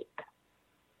to make.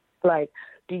 Like,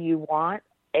 do you want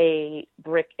a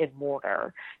brick and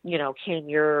mortar? Can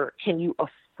you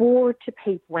afford to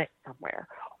pay rent somewhere?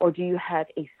 Or do you have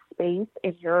a space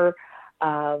in your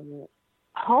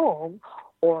home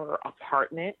or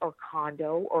apartment or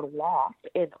condo or loft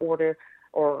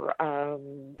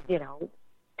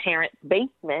parent's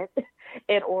basement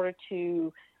in order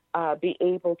to be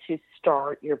able to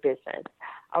start your business?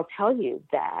 I'll tell you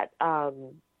that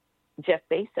Jeff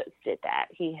Bezos did that.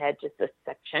 He had just a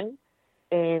section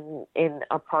in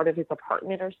a part of his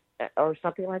apartment or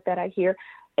something like that, I hear,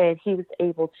 and he was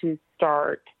able to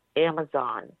start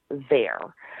Amazon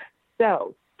there.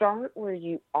 So start where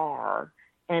you are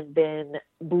and then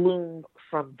bloom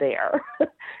from there.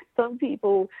 Some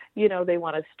people, they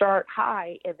want to start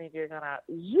high and then you're going to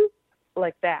zoop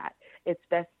like that. It's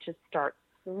best to start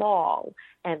small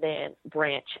and then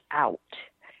branch out,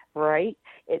 right?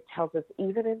 It tells us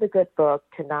even in the good book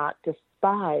to not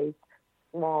despise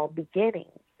small beginnings,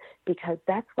 because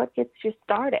that's what gets you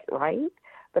started, right?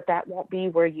 But that won't be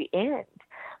where you end,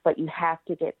 but you have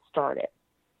to get started.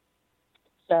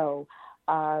 So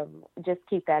just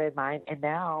keep that in mind. And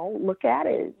now look at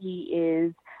it. He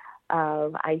is,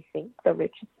 I think, the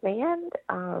richest man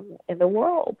in the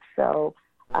world. So,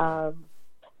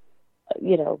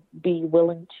 be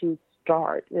willing to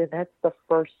start. And that's the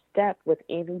first step with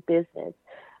any business.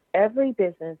 Every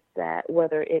business that,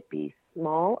 whether it be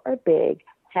small or big,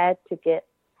 had to get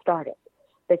started.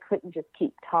 They couldn't just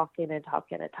keep talking and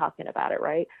talking and talking about it,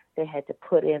 right? They had to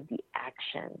put in the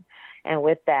action. And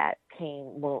with that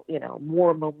came,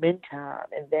 more momentum.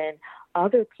 And then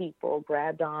other people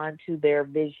grabbed on to their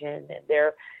vision and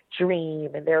their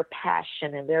dream and their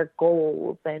passion and their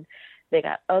goals. And they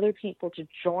got other people to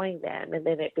join them. And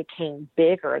then it became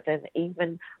bigger than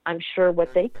even, I'm sure,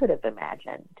 what they could have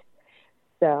imagined.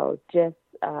 So just,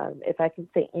 if I can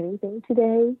say anything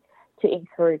today to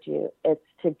encourage you, it's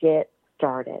to get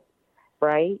started,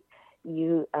 right?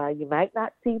 You might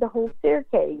not see the whole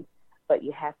staircase, but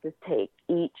you have to take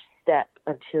each step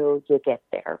until you get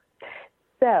there.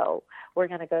 So we're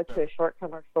going to go to a short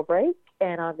commercial break,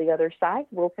 and on the other side,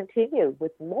 we'll continue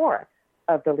with more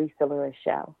of the Lisa Lewis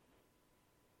Show.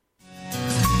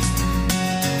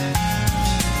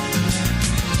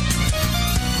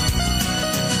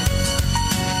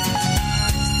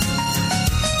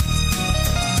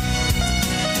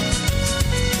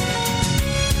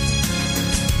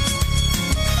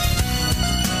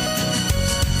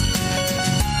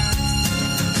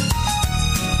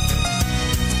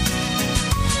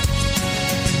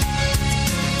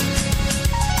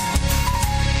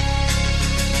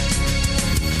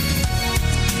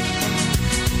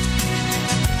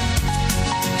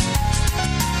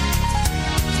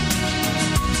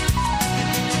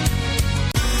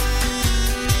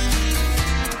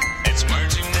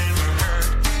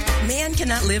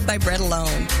 Live by bread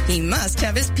alone. He must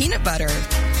have his peanut butter.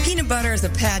 Peanut butter is a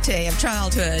pate of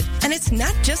childhood, and it's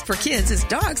not just for kids, as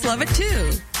dogs love it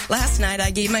too. Last night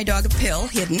I gave my dog a pill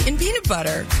hidden in peanut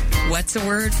butter. What's a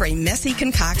word for a messy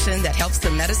concoction that helps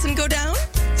the medicine go down?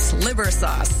 Sliver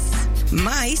sauce.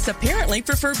 Mice apparently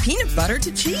prefer peanut butter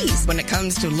to cheese when it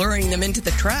comes to luring them into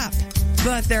the trap.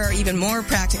 But there are even more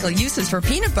practical uses for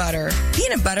peanut butter.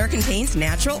 Peanut butter contains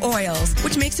natural oils,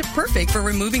 which makes it perfect for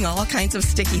removing all kinds of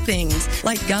sticky things,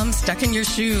 like gum stuck in your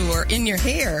shoe or in your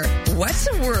hair. What's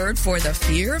a word for the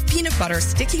fear of peanut butter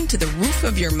sticking to the roof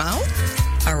of your mouth?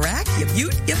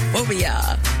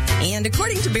 Arachnophobia. And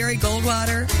according to Barry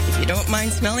Goldwater, if you don't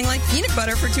mind smelling like peanut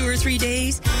butter for 2 or 3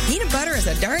 days, peanut butter is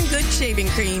a darn good shaving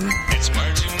cream. It's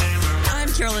Marching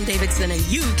I'm Carolyn Davidson, and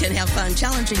you can have fun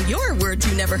challenging your words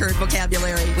you never heard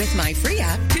vocabulary with my free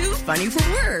app, Too Funny for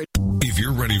Words. If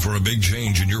you're ready for a big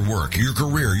change in your work, your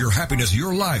career, your happiness,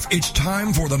 your life, it's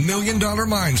time for the $1 Million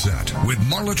Mindset with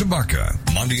Marla Tabaka.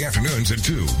 Monday afternoons at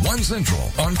 2, 1 Central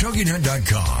on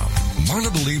TogiNet.com.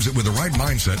 Marla believes that with the right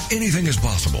mindset, anything is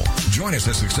possible. Join us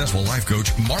as successful life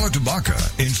coach Marla Tabaka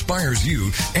inspires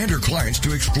you and her clients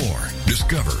to explore,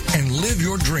 discover, and live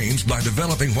your dreams by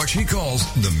developing what she calls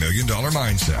the $1 Million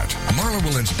Mindset. Marla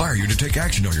will inspire you to take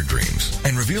action on your dreams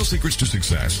and reveal secrets to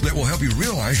success that will help you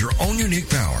realize your own unique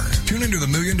power. Tune into the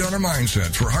 $1 Million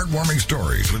Mindset for heartwarming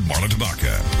stories with Marla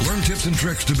Tabaka. Learn tips and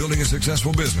tricks to building a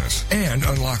successful business and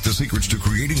unlock the secrets to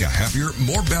creating a happier,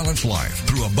 more balanced life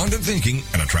through abundant thinking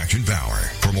and attraction power.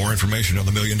 For more information on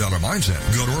the $1 Million Mindset,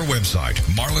 go to our website,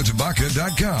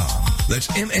 marlatabaka.com. That's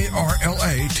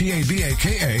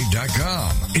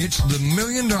MarlaTabaka.com. It's the $1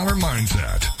 Million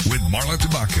Mindset with Marla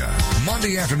Tabaka.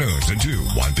 Monday afternoons at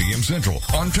 1 p.m. Central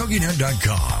on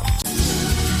TogiNet.com.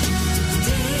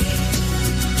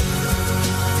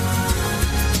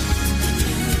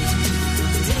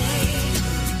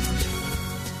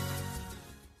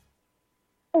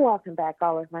 Welcome back,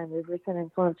 all of my movers and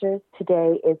influencers.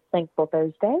 Today is Thankful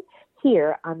Thursday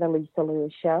here on the Lisa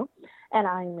Lewis Show, and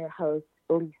I'm your host,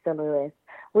 Lisa Lewis.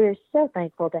 We're so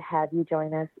thankful to have you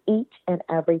join us each and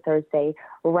every Thursday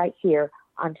right here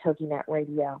on TogiNet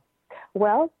Radio.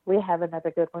 Well, we have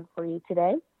another good one for you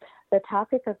today. The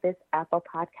topic of this Apple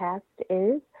podcast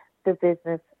is the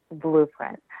business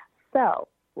blueprint. So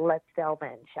let's delve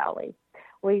in, shall we?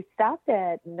 We stopped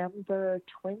at number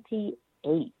 28,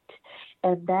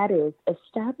 and that is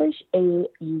establish a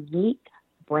unique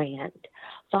brand.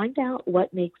 Find out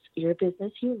what makes your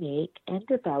business unique and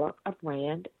develop a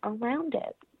brand around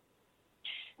it.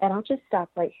 And I'll just stop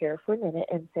right here for a minute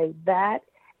and say that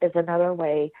is another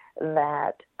way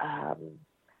that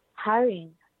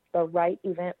hiring the right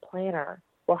event planner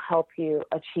will help you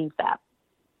achieve that.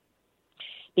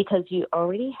 Because you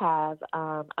already have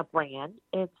a brand,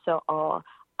 and so all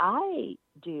I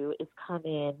do is come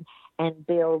in and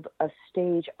build a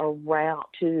stage around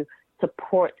to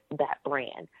support that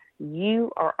brand.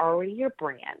 You are already a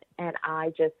brand, and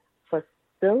I just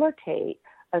facilitate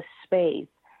a space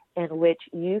in which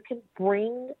you can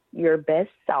bring your best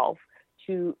self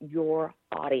to your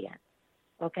audience.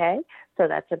 Okay? So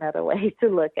that's another way to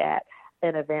look at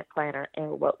an event planner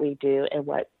and what we do and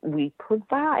what we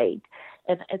provide.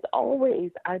 And as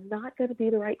always, I'm not going to be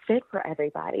the right fit for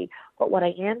everybody. But what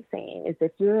I am saying is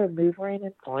if you're a mover and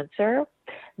influencer,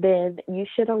 then you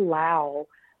should allow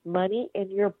money in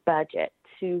your budget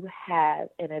to have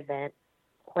an event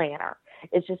planner.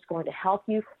 It's just going to help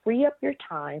you free up your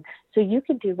time so you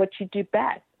can do what you do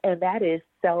best, and that is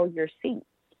sell your seats.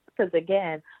 Because,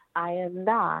 again, I am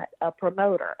not a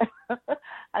promoter.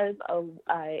 I am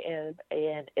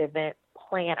an event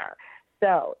planner.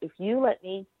 So if you let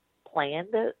me plan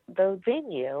the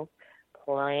venue,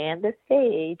 plan the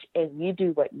stage, and you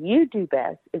do what you do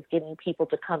best is getting people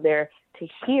to come there to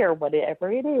hear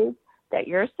whatever it is that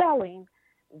you're selling,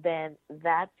 then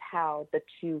that's how the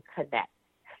two connect.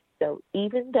 So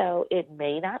even though it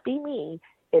may not be me,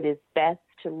 it is best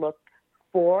to look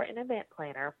for an event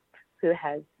planner who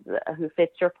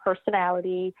fits your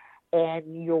personality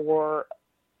and your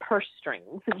purse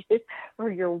strings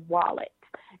or your wallet,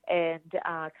 and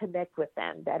connect with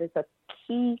them. That is a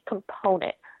key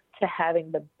component to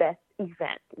having the best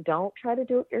event. Don't try to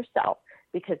do it yourself,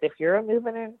 because if you're a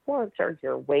moving influencer,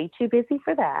 you're way too busy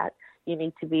for that. You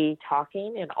need to be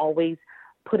talking and always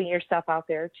putting yourself out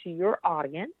there to your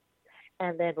audience,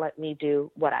 and then let me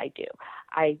do what I do.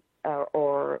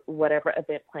 Or whatever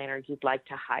event planner you'd like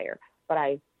to hire. But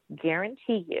I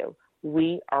guarantee you,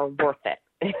 we are worth it.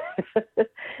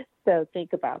 So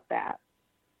think about that.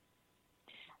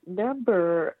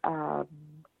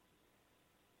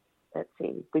 Let's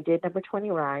see, we did number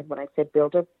 29 when I said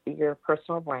build up your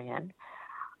personal brand.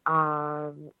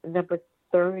 Number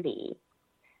 30,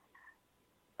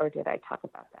 or did I talk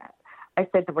about that? I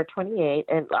said number 28,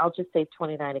 and I'll just say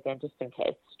 29 again just in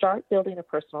case. Start building a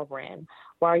personal brand.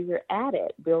 While you're at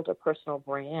it, build a personal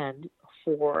brand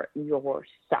for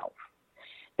yourself.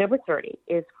 Number 30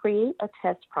 is create a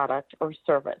test product or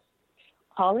service.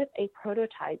 Call it a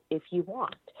prototype if you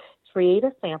want. Create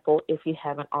a sample if you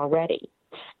haven't already.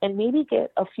 And maybe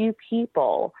get a few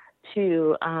people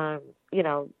to say,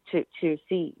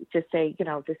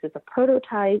 this is a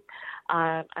prototype.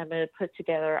 I'm going to put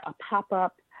together a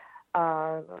pop-up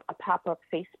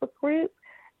Facebook group,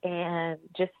 and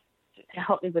just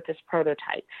help me with this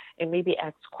prototype, and maybe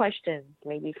ask questions.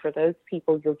 Maybe for those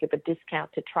people, you'll give a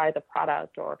discount to try the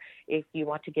product, or if you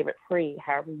want to give it free,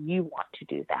 however you want to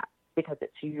do that, because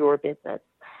it's your business.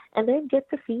 And then get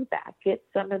the feedback, get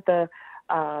some of the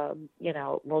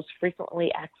most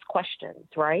frequently asked questions,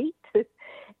 right?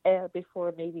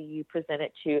 Before maybe you present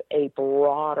it to a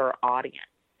broader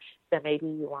audience. So maybe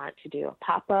you want to do a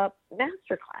pop-up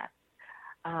masterclass.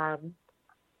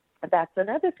 That's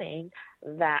another thing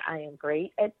that I am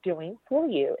great at doing for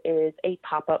you is a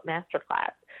pop-up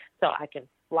masterclass. So I can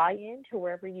fly in to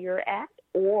wherever you're at,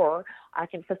 or I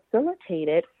can facilitate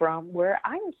it from where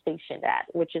I'm stationed at,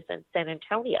 which is in San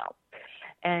Antonio.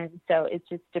 And so it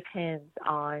just depends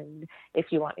on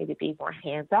if you want me to be more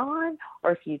hands-on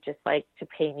or if you just like to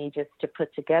pay me just to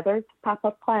put together the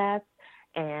pop-up class,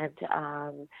 and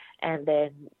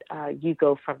then you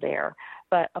go from there.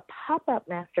 But a pop-up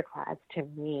masterclass to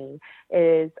me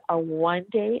is a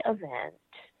one-day event,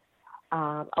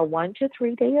 a 1 to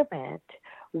 3 day event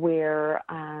where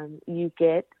you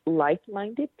get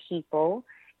like-minded people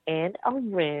in a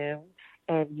room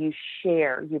and you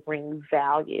share, you bring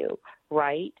value,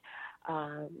 right?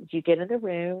 You get in the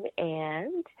room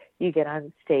and you get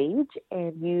on stage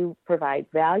and you provide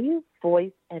value,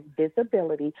 voice, and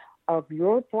visibility of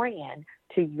your brand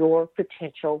to your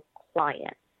potential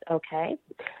clients, okay?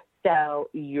 So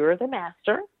you're the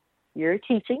master, you're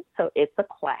teaching, so it's a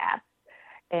class,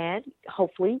 and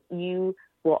hopefully you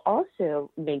will also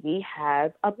maybe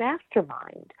have a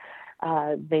mastermind.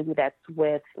 Maybe that's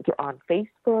on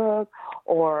Facebook,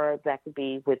 or that could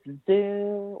be with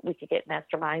Zoom. We could get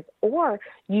masterminds, or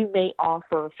you may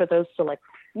offer for those select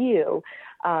few,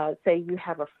 say you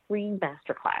have a free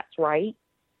masterclass, right?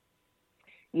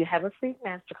 You have a free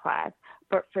masterclass,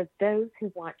 but for those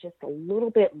who want just a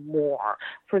little bit more,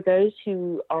 for those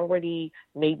who already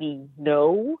maybe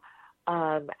know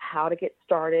how to get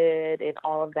started and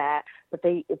all of that, but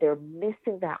they're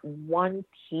missing that one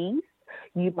piece,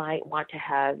 you might want to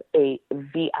have a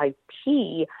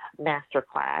VIP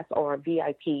masterclass or a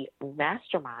VIP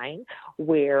mastermind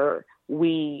where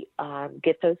we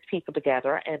get those people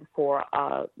together, and for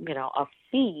a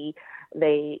fee,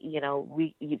 they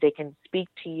can speak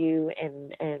to you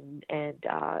and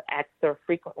ask their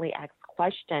frequently asked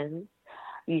questions.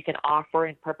 You can offer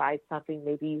and provide something.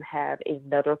 Maybe you have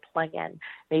another plan.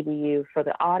 Maybe you, for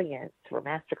the audience, for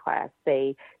masterclass,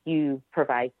 say you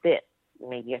provide this,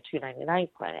 maybe a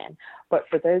 $299 plan. But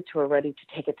for those who are ready to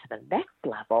take it to the next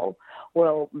level,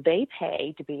 well, they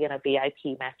pay to be in a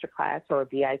VIP masterclass or a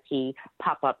VIP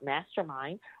pop-up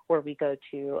mastermind where we go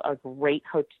to a great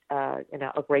a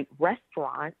great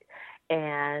restaurant,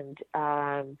 and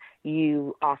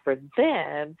you offer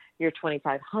them your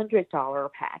 $2,500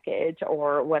 package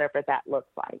or whatever that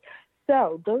looks like.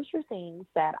 So those are things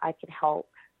that I can help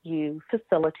you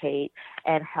facilitate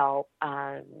and help.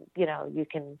 You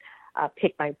can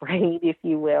pick my brain, if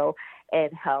you will,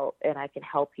 and I can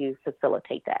help you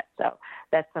facilitate that. So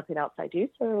that's something else I do.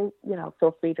 So,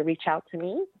 feel free to reach out to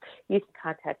me. You can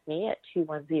contact me at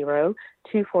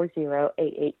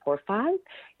 210-240-8845.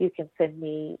 You can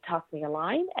toss me a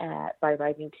line by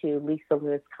writing to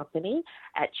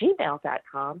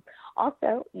LisaLewisCompany@gmail.com.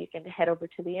 Also, you can head over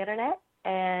to the internet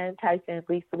and type in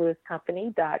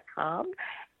LisaLewisCompany.com,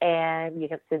 and you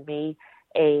can send me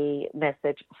a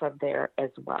message from there as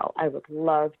well. I would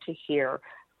love to hear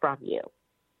from you.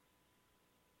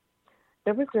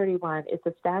 Number 31 is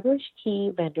establish key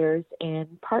vendors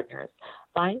and partners.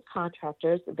 Find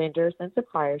contractors, vendors, and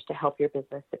suppliers to help your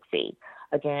business succeed.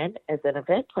 Again, as an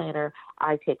event planner,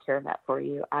 I take care of that for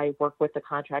you. I work with the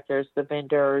contractors, the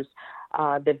vendors,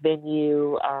 the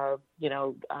venue,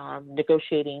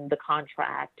 negotiating the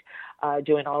contract,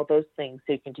 doing all those things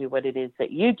so you can do what it is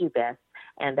that you do best,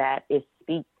 and that is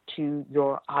speak to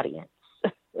your audience.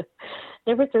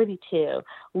 Number 32,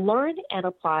 learn and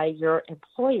apply your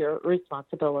employer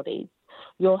responsibilities.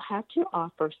 You'll have to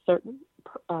offer certain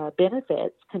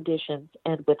benefits, conditions,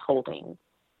 and withholdings.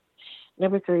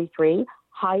 Number 33,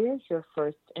 hire your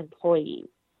first employee.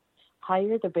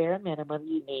 Hire the bare minimum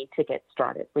you need to get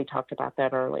started. We talked about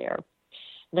that earlier.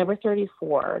 Number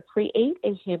 34, create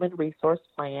a human resource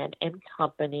plan and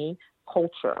company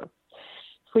culture.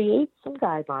 Create some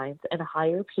guidelines and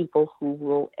hire people who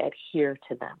will adhere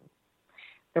to them.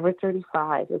 Number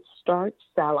 35 is start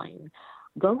selling.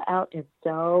 Go out and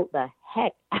sell the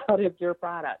heck out of your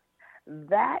product.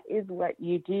 That is what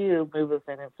you do, movers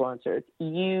and influencers.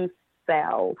 You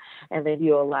sell, and then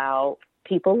you allow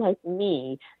people like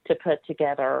me to put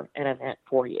together an event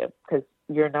for you, because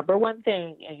your number one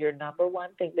thing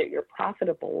that you're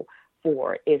profitable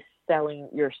for is selling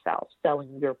yourself,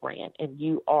 selling your brand, and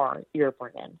you are your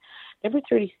brand. Number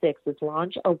 36 is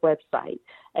launch a website.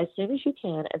 As soon as you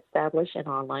can, establish an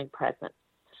online presence.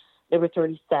 Number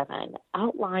 37,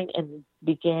 outline and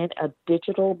begin a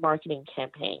digital marketing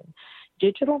campaign.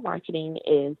 Digital marketing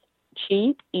is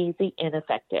cheap, easy, and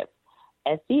effective.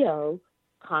 SEO,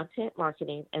 content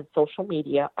marketing, and social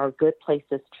media are good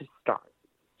places to start.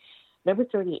 Number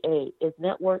 38 is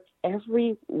network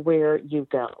everywhere you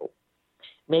go.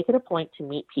 Make it a point to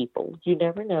meet people. You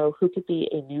never know who could be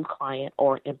a new client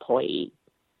or employee.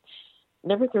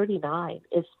 Number 39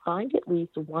 is find at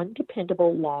least one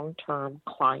dependable long-term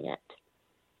client.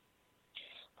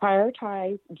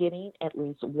 Prioritize getting at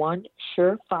least one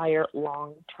surefire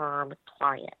long-term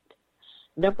client.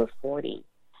 Number 40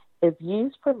 is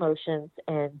use promotions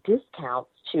and discounts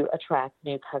to attract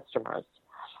new customers.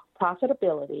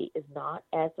 Profitability is not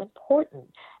as important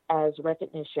as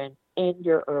recognition in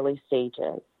your early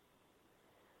stages.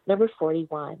 Number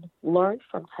 41, learn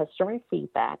from customer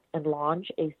feedback and launch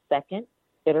a second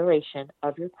iteration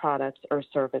of your products or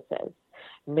services.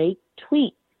 Make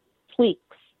tweaks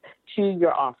to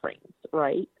your offerings,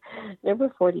 right?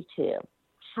 Number 42,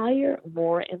 hire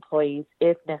more employees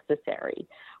if necessary.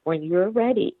 When you're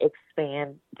ready,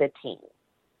 expand the team.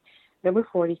 Number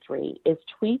 43 is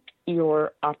tweak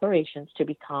your operations to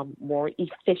become more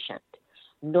efficient.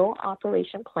 No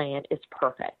operation plan is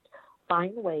perfect.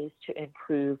 Find ways to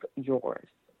improve yours.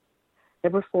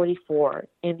 Number 44,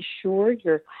 ensure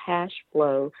your cash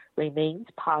flow remains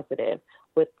positive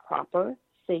with proper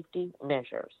safety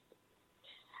measures.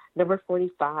 Number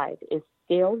 45 is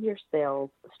scale your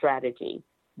sales strategy.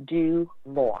 Do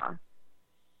more.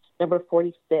 Number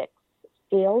 46,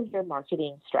 scale your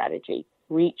marketing strategy.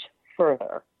 Reach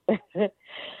further.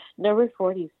 Number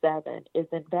 47 is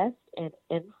invest in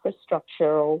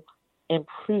infrastructural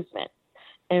improvement.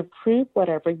 Improve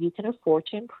whatever you can afford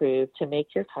to improve to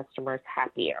make your customers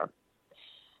happier.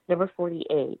 Number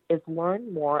 48 is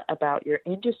learn more about your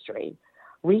industry.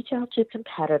 Reach out to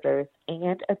competitors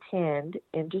and attend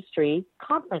industry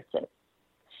conferences.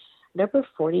 Number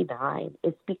 49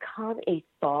 is become a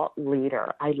thought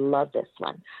leader. I love this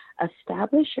one.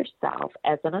 Establish yourself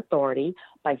as an authority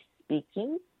by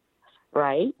speaking,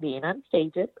 right? Being on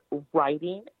stages,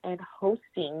 writing, and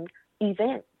hosting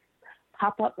events,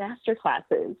 pop-up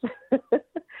masterclasses,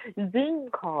 Zoom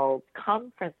calls,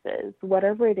 conferences,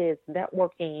 whatever it is,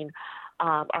 networking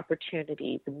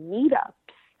opportunities, meetups.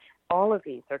 All of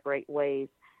these are great ways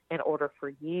in order for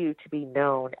you to be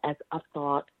known as a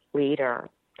thought leader.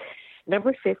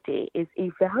 Number 50 is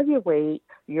evaluate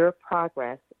your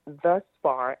progress thus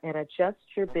far and adjust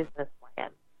your business plan.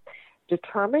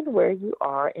 Determine where you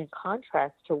are in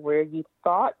contrast to where you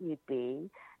thought you'd be,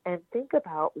 and think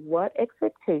about what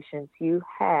expectations you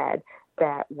had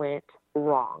that went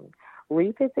wrong.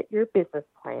 Revisit your business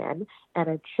plan and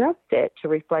adjust it to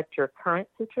reflect your current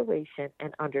situation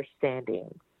and understanding.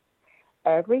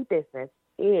 Every business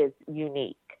is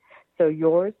unique, so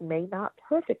yours may not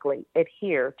perfectly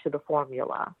adhere to the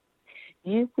formula.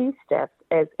 Use these steps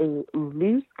as a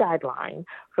loose guideline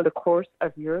for the course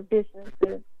of your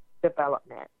business's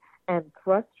development and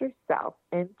thrust yourself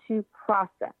into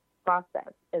process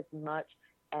as much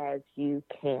as you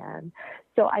can.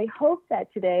 So I hope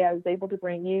that today I was able to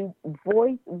bring you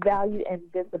voice, value, and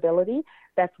visibility.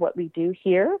 That's what we do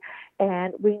here.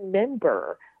 And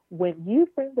remember, when you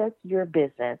bring us your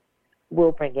business,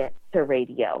 we'll bring it to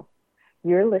radio.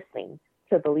 You're listening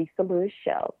to The Lisa Lewis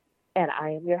Show, and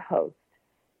I am your host,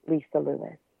 Lisa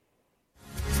Lewis.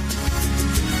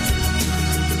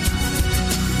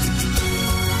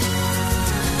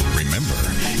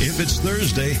 If it's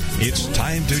Thursday, it's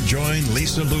time to join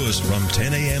Lisa Lewis from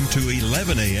 10 a.m. to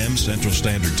 11 a.m. Central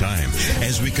Standard Time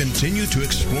as we continue to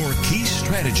explore key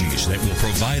strategies that will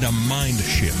provide a mind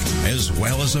shift as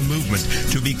well as a movement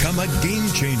to become a game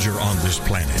changer on this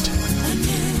planet.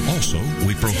 Also,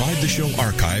 we provide the show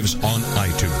archives on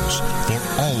iTunes for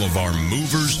all of our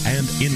movers and